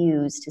member's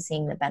views to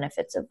seeing the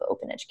benefits of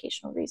open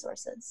educational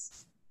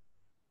resources.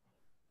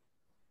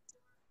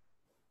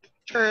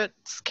 Sure,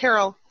 it's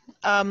Carol.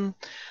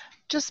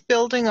 Just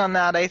building on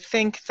that, I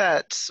think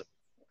that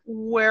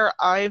where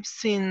I've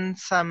seen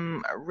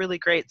some really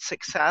great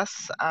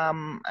success,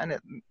 and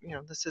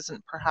this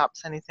isn't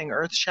perhaps anything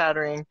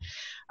earth-shattering,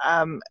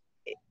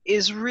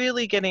 is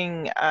really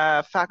getting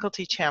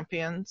faculty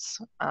champions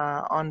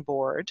on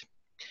board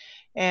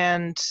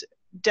and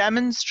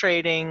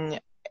demonstrating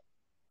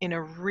in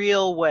a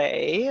real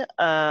way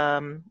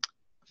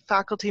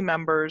faculty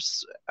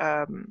members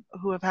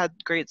who have had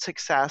great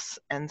success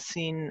and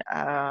seen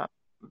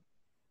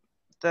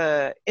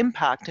the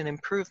impact and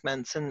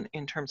improvements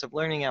in terms of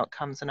learning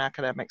outcomes and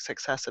academic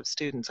success of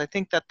students. I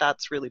think that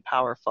that's really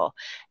powerful.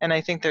 And I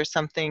think there's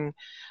something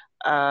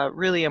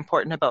really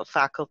important about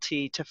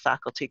faculty to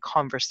faculty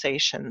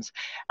conversations.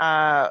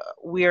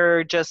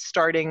 We're just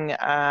starting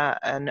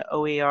an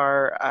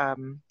OER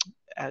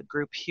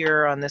group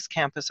here on this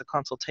campus, a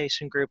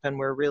consultation group, and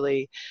we're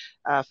really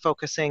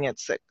focusing,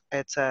 it's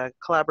a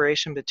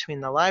collaboration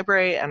between the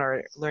library and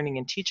our learning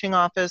and teaching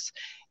office.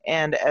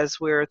 And as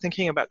we're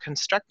thinking about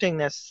constructing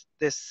this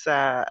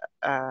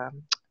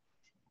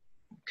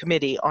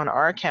committee on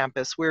our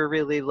campus, we're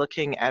really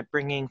looking at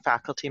bringing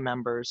faculty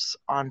members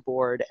on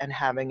board and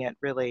having it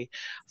really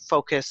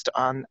focused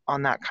on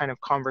that kind of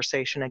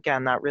conversation.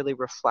 Again, that really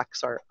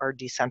reflects our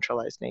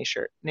decentralized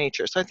nature.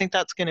 So I think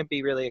that's going to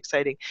be really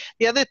exciting.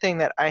 The other thing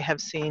that I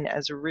have seen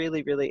as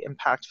really, really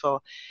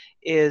impactful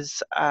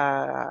is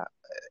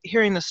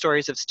hearing the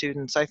stories of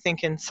students. I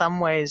think in some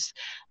ways,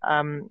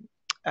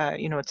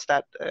 it's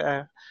that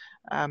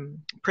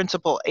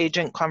principal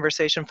agent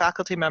conversation.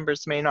 Faculty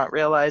members may not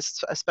realize,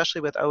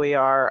 especially with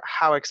OER,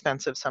 how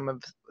expensive some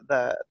of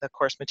the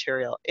course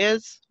material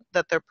is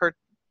that they're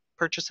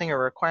purchasing or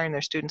requiring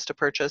their students to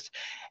purchase.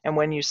 And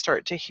when you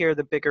start to hear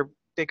the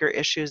bigger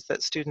issues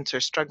that students are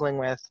struggling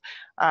with,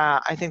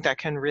 I think that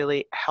can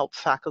really help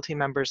faculty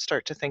members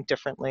start to think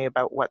differently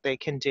about what they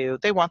can do.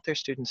 They want their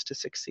students to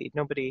succeed.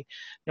 Nobody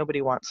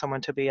wants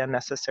someone to be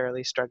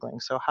unnecessarily struggling.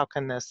 So how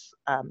can this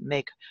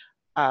make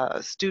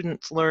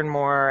students learn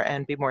more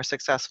and be more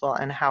successful,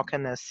 and how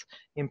can this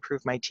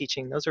improve my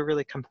teaching? Those are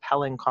really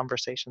compelling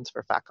conversations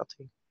for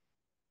faculty.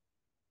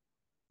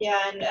 Yeah,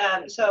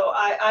 and so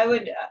I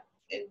would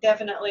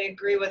definitely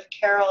agree with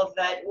Carol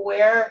that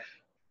where,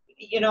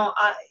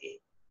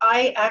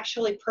 I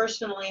actually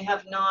personally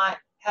have not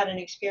had an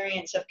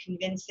experience of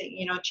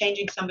convincing,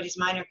 changing somebody's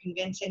mind or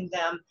convincing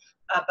them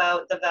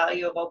about the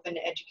value of open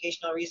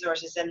educational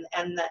resources and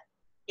the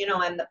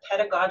and the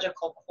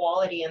pedagogical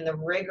quality and the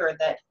rigor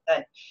that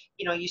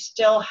you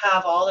still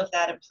have all of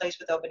that in place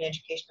with open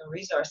educational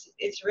resources.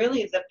 It's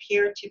really the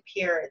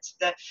peer-to-peer.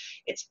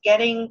 It's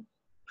getting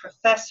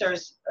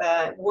professors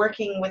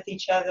working with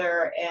each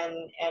other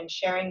and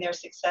sharing their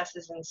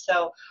successes. And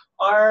so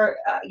our,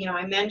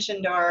 I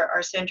mentioned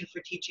our Center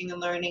for Teaching and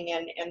Learning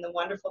and the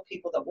wonderful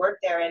people that work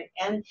there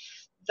and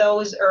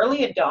those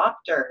early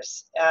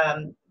adopters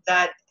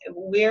that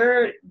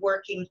we're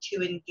working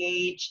to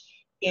engage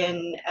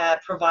in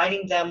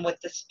providing them with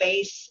the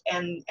space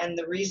and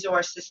the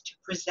resources to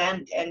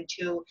present and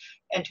to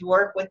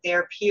work with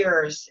their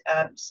peers,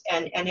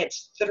 and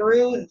it's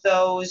through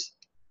those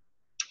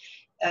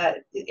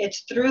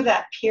it's through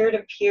that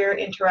peer-to-peer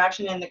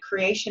interaction and the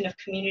creation of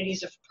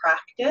communities of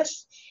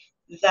practice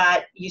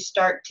that you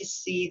start to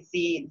see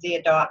the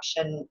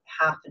adoption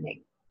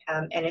happening,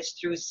 and it's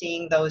through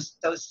seeing those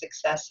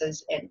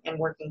successes and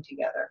working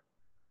together.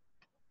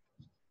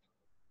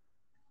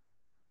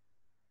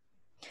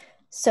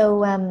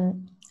 So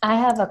I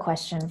have a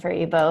question for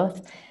you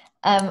both.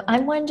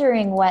 I'm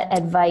wondering what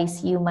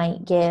advice you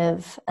might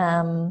give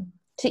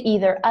to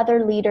either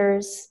other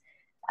leaders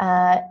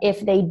if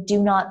they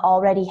do not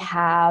already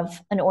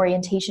have an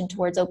orientation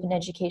towards open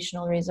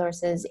educational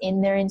resources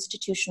in their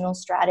institutional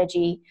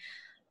strategy,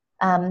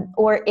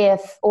 or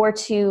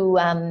to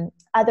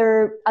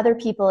other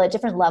people at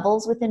different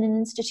levels within an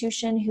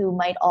institution who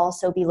might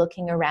also be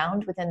looking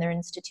around within their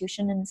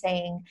institution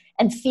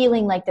and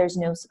feeling like there's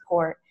no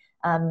support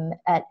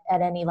at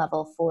any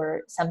level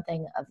for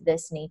something of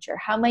this nature.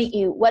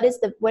 What is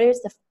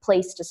the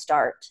place to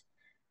start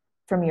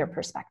from your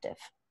perspective?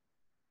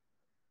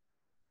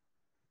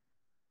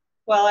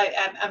 Well,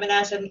 I mean,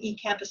 as an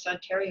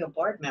eCampusOntario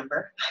board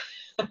member,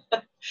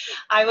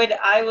 I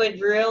would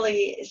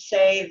really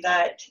say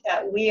that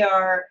we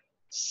are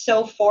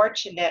so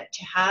fortunate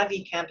to have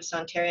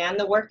eCampusOntario and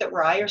the work that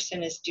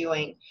Ryerson is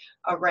doing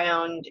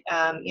around,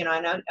 I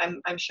know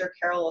I'm sure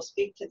Carol will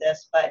speak to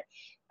this, but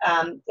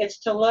it's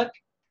to look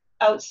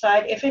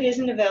outside. If it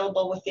isn't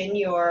available within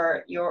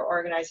your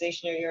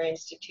organization or your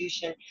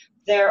institution,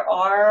 there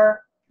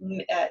are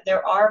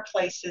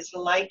places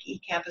like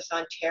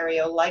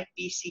eCampusOntario, like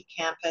BC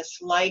Campus,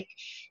 like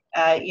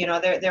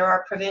there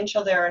are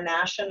provincial, there are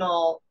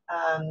national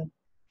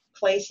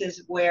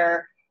places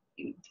where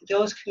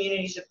those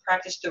communities of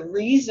practice, the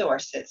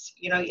resources,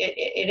 you know,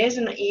 it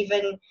isn't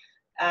even,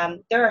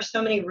 there are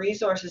so many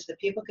resources that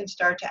people can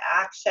start to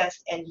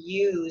access and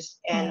use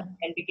and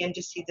begin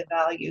to see the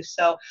value.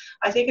 So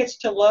I think it's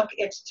to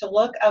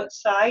look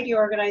outside your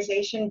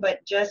organization,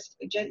 but just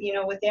you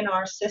know, within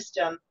our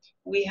system,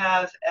 we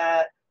have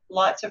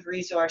lots of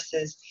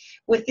resources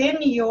within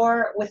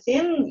your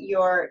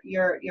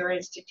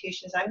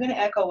institutions. I'm going to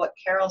echo what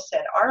Carol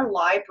said. Our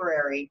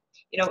library,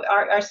 you know,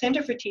 our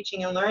Center for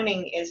Teaching and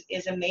Learning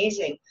is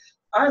amazing.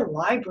 Our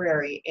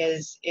library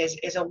is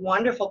a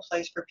wonderful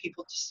place for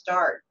people to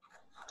start.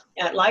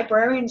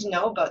 Librarians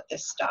know about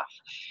this stuff,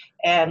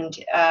 and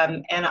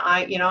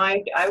I, you know,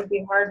 I would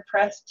be hard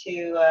pressed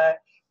to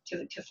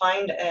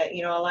find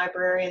you know, a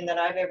librarian that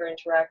I've ever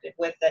interacted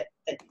with that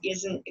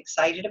isn't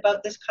excited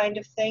about this kind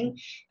of thing.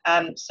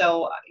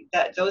 So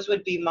those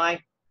would be my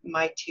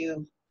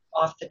two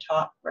off the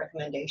top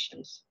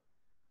recommendations.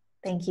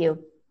 Thank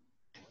you.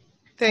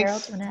 Thanks. Carol,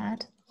 do you want to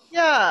add?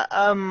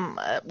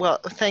 Yeah, well,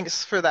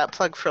 thanks for that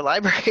plug for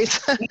libraries.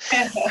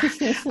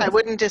 I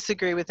wouldn't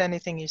disagree with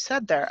anything you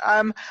said there.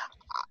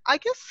 I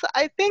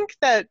think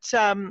that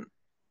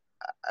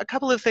a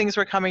couple of things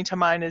were coming to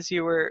mind as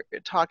you were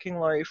talking,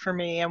 Laurie, for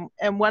me,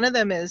 and one of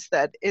them is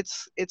that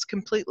it's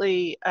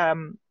completely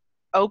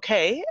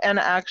okay and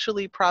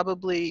actually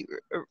probably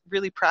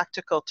really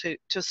practical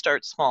to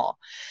start small.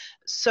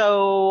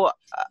 So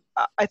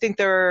I think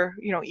there are,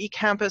 you know,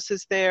 eCampus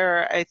is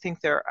there. I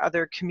think there are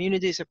other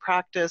communities of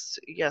practice.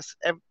 Yes,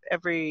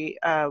 every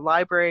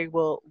library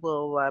will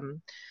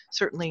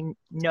certainly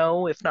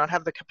know, if not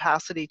have the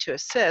capacity to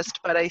assist.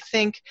 But I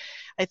think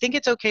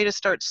it's okay to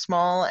start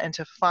small and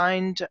to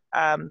find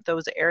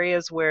those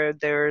areas where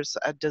there's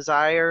a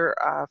desire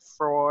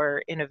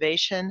for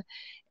innovation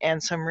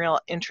and some real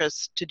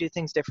interest to do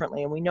things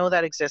differently. And we know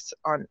that exists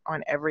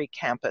on every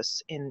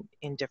campus in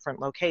different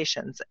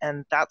locations,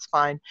 and that's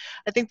fine.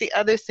 I think the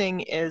other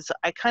thing is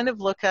I kind of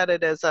look at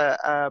it as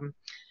a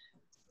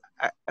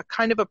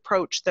kind of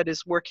approach that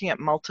is working at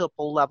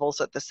multiple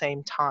levels at the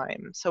same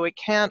time. So it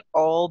can't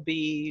all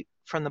be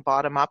from the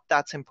bottom up.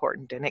 That's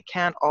important, and it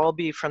can't all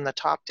be from the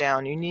top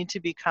down. You need to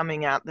be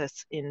coming at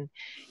this in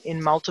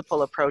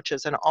multiple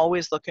approaches and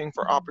always looking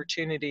for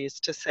opportunities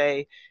to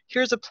say,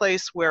 here's a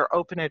place where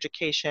open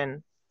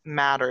education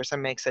matters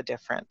and makes a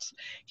difference.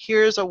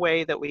 Here's a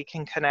way that we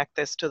can connect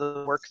this to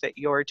the work that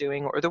you're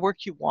doing or the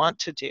work you want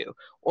to do,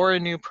 or a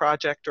new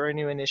project or a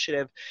new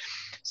initiative.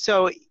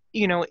 So,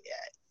 you know,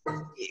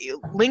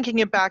 linking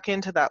it back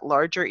into that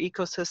larger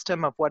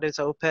ecosystem of what is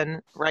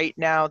open. Right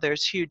now,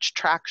 there's huge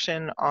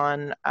traction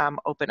on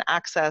open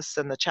access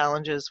and the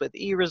challenges with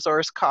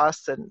e-resource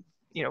costs and,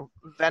 you know,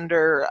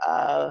 vendor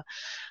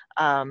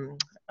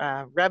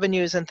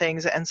revenues and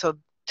things. And so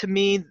to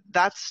me,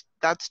 that's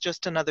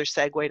just another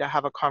segue to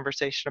have a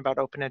conversation about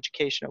open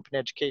education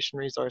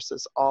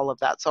resources, all of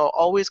that. So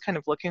always kind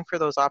of looking for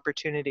those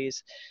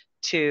opportunities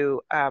to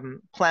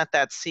plant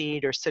that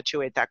seed or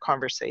situate that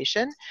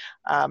conversation,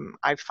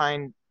 I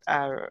find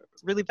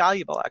really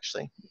valuable,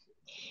 actually.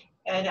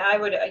 And I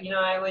would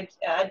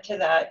add to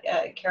that,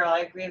 Carol,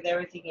 I agree with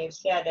everything you've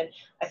said. And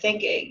I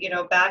think, you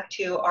know, back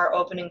to our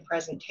opening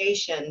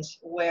presentations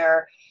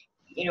where,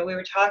 you know, we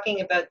were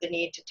talking about the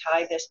need to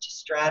tie this to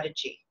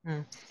strategy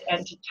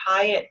and to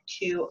tie it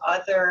to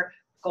other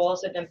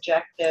goals and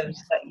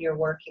objectives that you're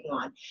working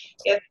on.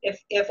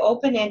 If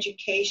open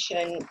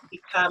education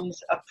becomes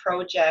a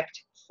project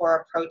for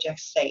a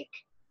project's sake,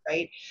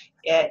 right?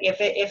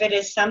 If it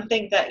is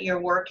something that you're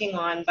working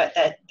on, but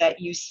that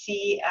you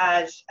see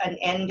as an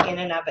end in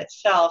and of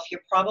itself,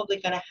 you're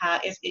probably going to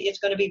have, it's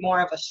going to be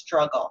more of a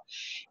struggle.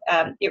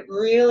 It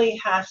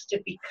really has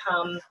to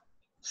become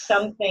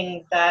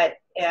something that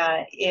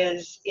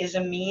is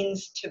a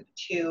means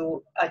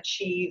to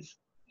achieve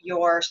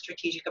your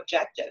strategic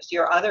objectives,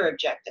 your other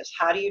objectives.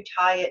 How do you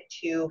tie it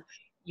to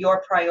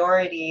your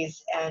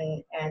priorities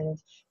and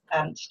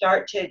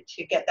start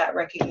to get that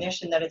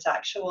recognition that it's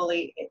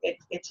actually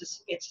it's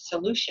a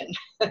solution.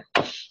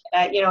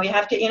 You know, you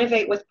have to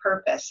innovate with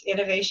purpose.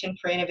 Innovation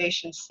for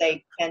innovation's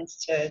sake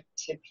tends to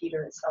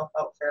peter itself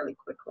out fairly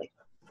quickly.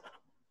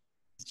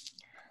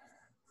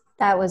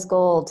 That was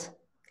gold.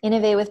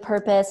 Innovate with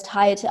purpose,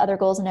 tie it to other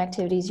goals and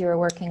activities you are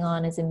working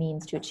on as a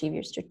means to achieve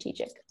your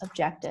strategic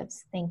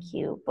objectives. Thank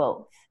you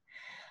both.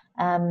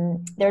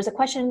 There's a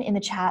question in the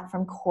chat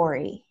from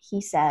Corey.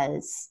 He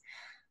says,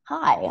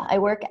 hi, I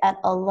work at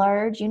a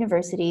large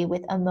university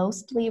with a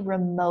mostly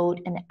remote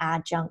and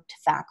adjunct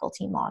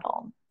faculty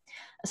model.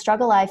 A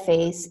struggle I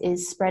face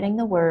is spreading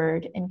the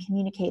word and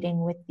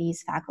communicating with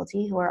these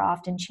faculty who are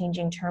often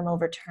changing term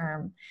over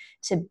term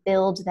to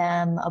build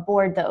them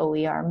aboard the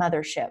OER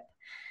mothership.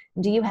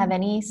 Do you have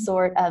any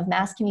sort of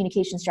mass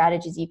communication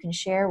strategies you can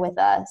share with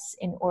us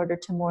in order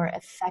to more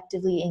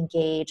effectively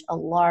engage a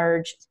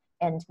large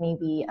and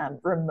maybe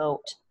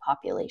remote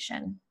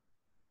population?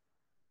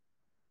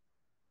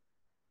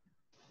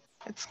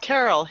 It's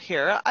Carol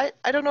here. I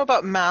don't know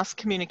about mass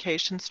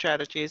communication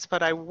strategies,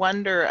 but I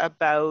wonder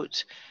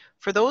about,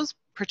 for those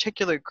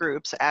particular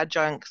groups,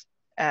 adjuncts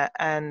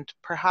and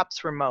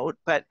perhaps remote,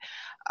 but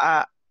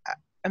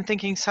I'm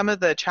thinking some of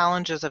the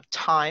challenges of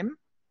time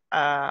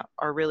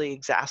are really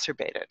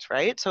exacerbated,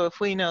 right? So if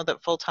we know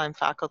that full-time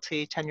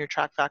faculty, tenure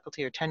track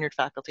faculty or tenured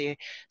faculty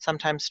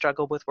sometimes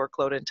struggle with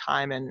workload and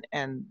time,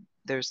 and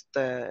there's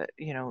the,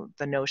 you know,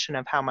 the notion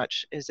of how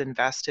much is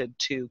invested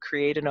to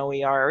create an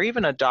OER or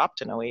even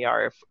adopt an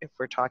OER if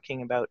we're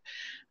talking about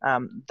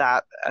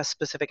that a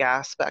specific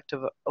aspect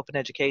of open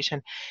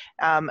education.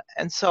 And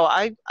so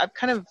I've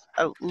kind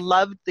of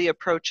loved the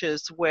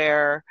approaches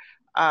where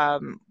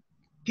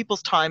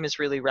people's time is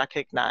really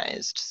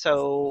recognized.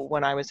 So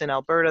when I was in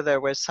Alberta, there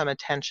was some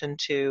attention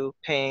to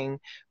paying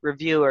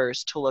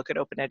reviewers to look at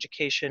open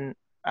education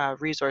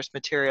resource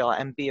material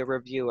and be a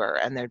reviewer,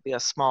 and there'd be a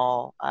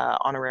small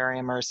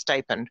honorarium or a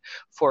stipend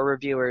for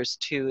reviewers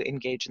to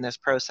engage in this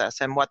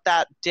process. And what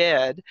that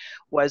did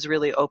was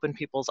really open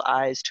people's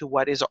eyes to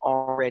what is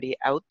already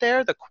out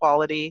there, the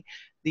quality,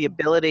 the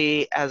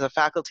ability as a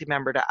faculty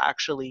member to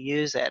actually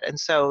use it. And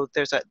so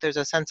there's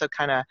a sense of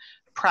kind of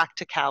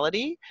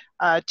practicality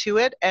to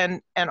it,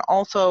 and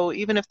also,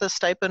 even if the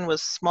stipend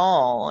was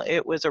small,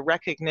 it was a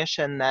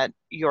recognition that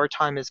your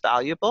time is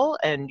valuable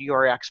and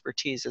your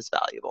expertise is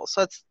valuable.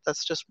 So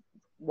that's just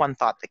one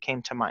thought that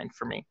came to mind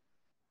for me.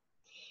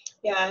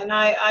 Yeah, and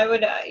I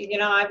would, you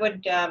know, I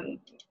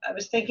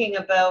was thinking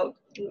about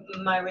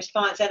my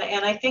response,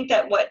 and I think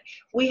that what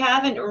we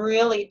haven't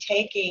really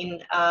taken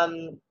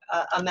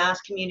a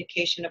mass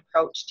communication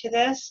approach to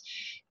this.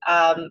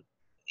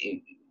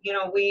 You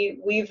know,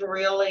 we've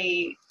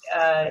really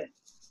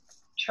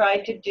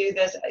tried to do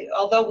this,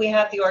 although we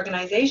have the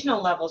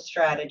organizational level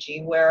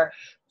strategy where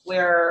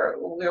we're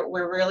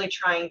really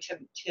trying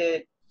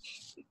to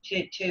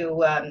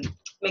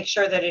make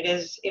sure that it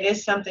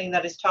is something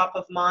that is top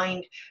of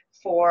mind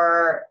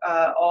for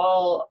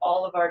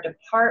all of our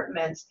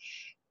departments.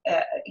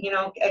 You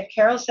know,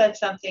 Carol said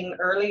something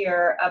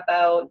earlier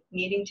about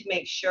needing to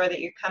make sure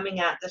that you're coming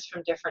at this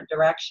from different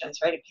directions,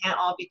 right? It can't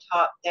all be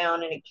top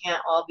down and it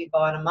can't all be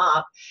bottom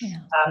up.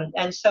 Yeah.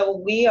 And so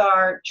we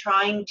are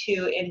trying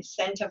to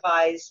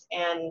incentivize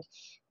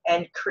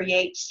and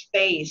create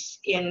space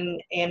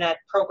in a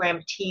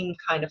program team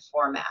kind of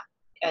format.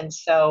 And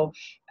so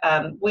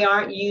we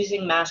aren't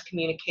using mass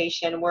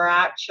communication. We're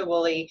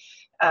actually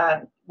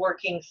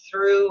working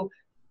through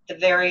the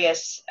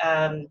various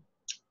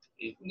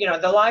you know,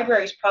 the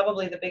library is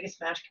probably the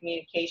biggest mass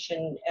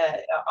communication.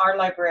 Our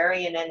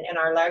librarian and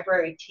our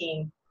library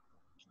team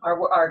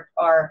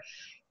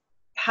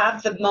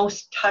have the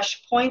most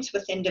touch points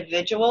with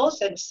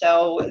individuals, and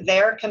so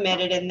they're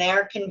committed and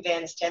they're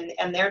convinced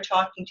and they're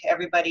talking to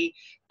everybody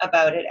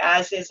about it,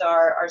 as is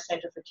our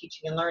Center for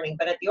Teaching and Learning.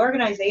 But at the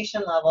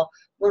organization level,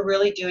 we're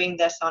really doing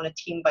this on a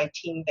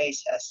team-by-team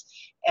basis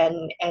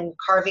and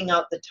carving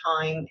out the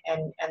time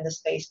and the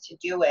space to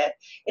do it.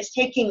 It's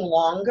taking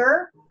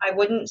longer. I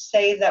wouldn't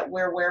say that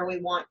we're where we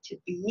want to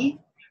be,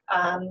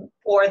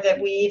 or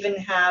that we even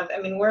have, I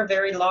mean, we're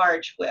very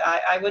large.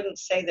 I wouldn't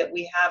say that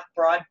we have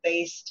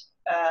broad-based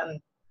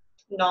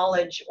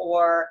knowledge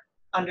or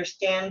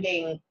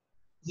understanding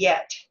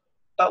yet,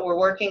 but we're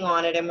working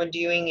on it and we're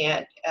doing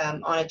it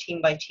on a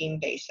team-by-team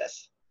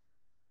basis.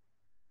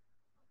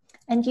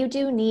 And you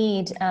do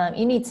need,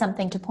 you need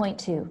something to point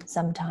to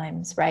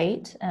sometimes,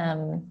 right?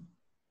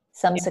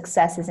 Some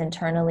successes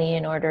internally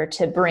in order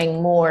to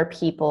bring more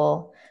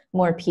people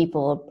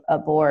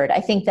aboard.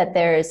 I think that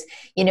there's,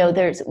 you know,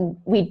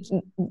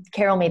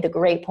 Carol made the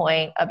great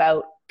point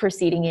about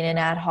proceeding in an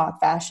ad hoc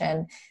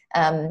fashion.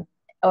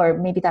 Or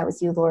maybe that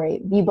was you, Laurie.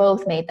 You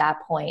both made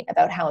that point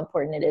about how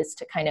important it is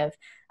to kind of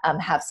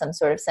have some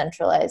sort of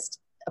centralized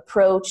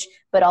approach,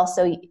 but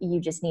also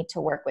you just need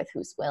to work with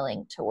who's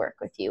willing to work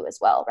with you as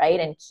well, right?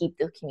 And keep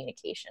the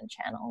communication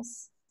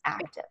channels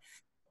active.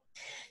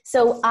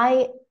 So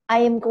I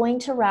am going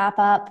to wrap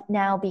up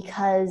now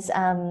because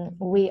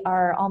we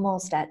are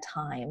almost at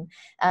time.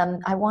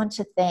 I want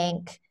to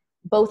thank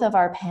both of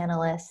our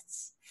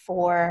panelists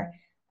for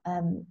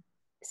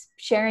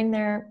sharing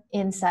their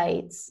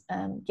insights,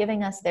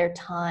 giving us their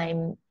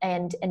time,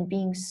 and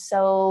being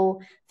so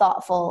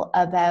thoughtful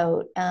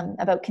about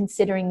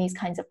considering these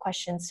kinds of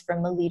questions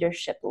from a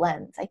leadership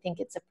lens. I think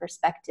it's a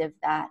perspective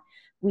that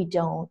we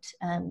don't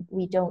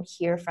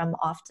hear from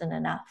often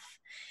enough.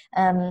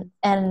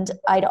 And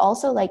I'd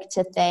also like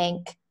to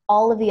thank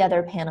all of the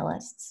other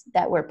panelists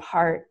that were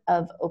part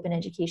of Open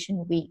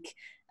Education Week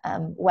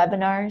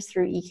webinars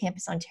through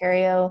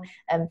eCampusOntario.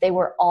 They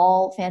were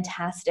all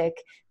fantastic.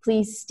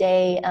 Please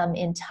stay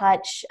in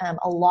touch.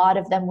 A lot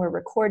of them were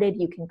recorded.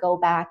 You can go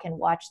back and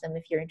watch them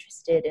if you're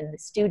interested in the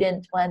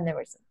student one. There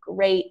were some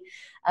great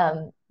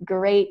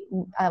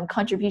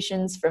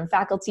contributions from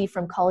faculty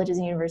from colleges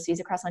and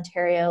universities across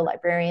Ontario,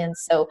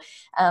 librarians. So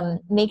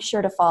make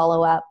sure to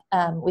follow up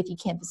with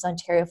eCampus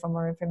Ontario for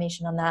more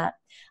information on that.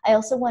 I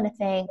also want to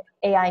thank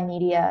AI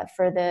Media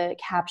for the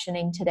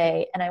captioning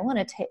today. And I want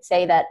to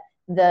say that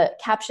the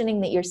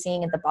captioning that you're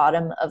seeing at the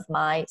bottom of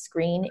my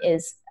screen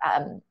is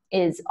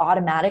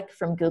automatic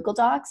from Google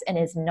Docs and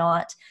is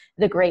not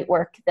the great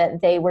work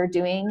that they were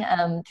doing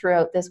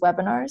throughout this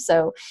webinar.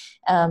 So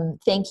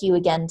thank you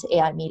again to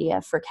AI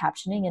Media for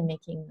captioning and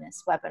making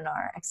this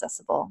webinar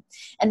accessible.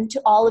 And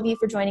to all of you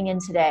for joining in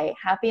today,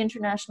 happy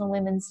International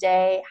Women's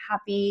Day,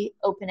 happy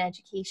Open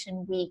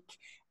Education Week,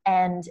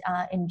 and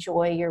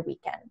enjoy your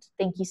weekend.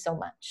 Thank you so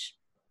much.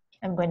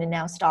 I'm going to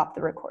now stop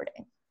the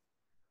recording.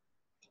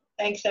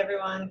 Thanks,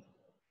 everyone.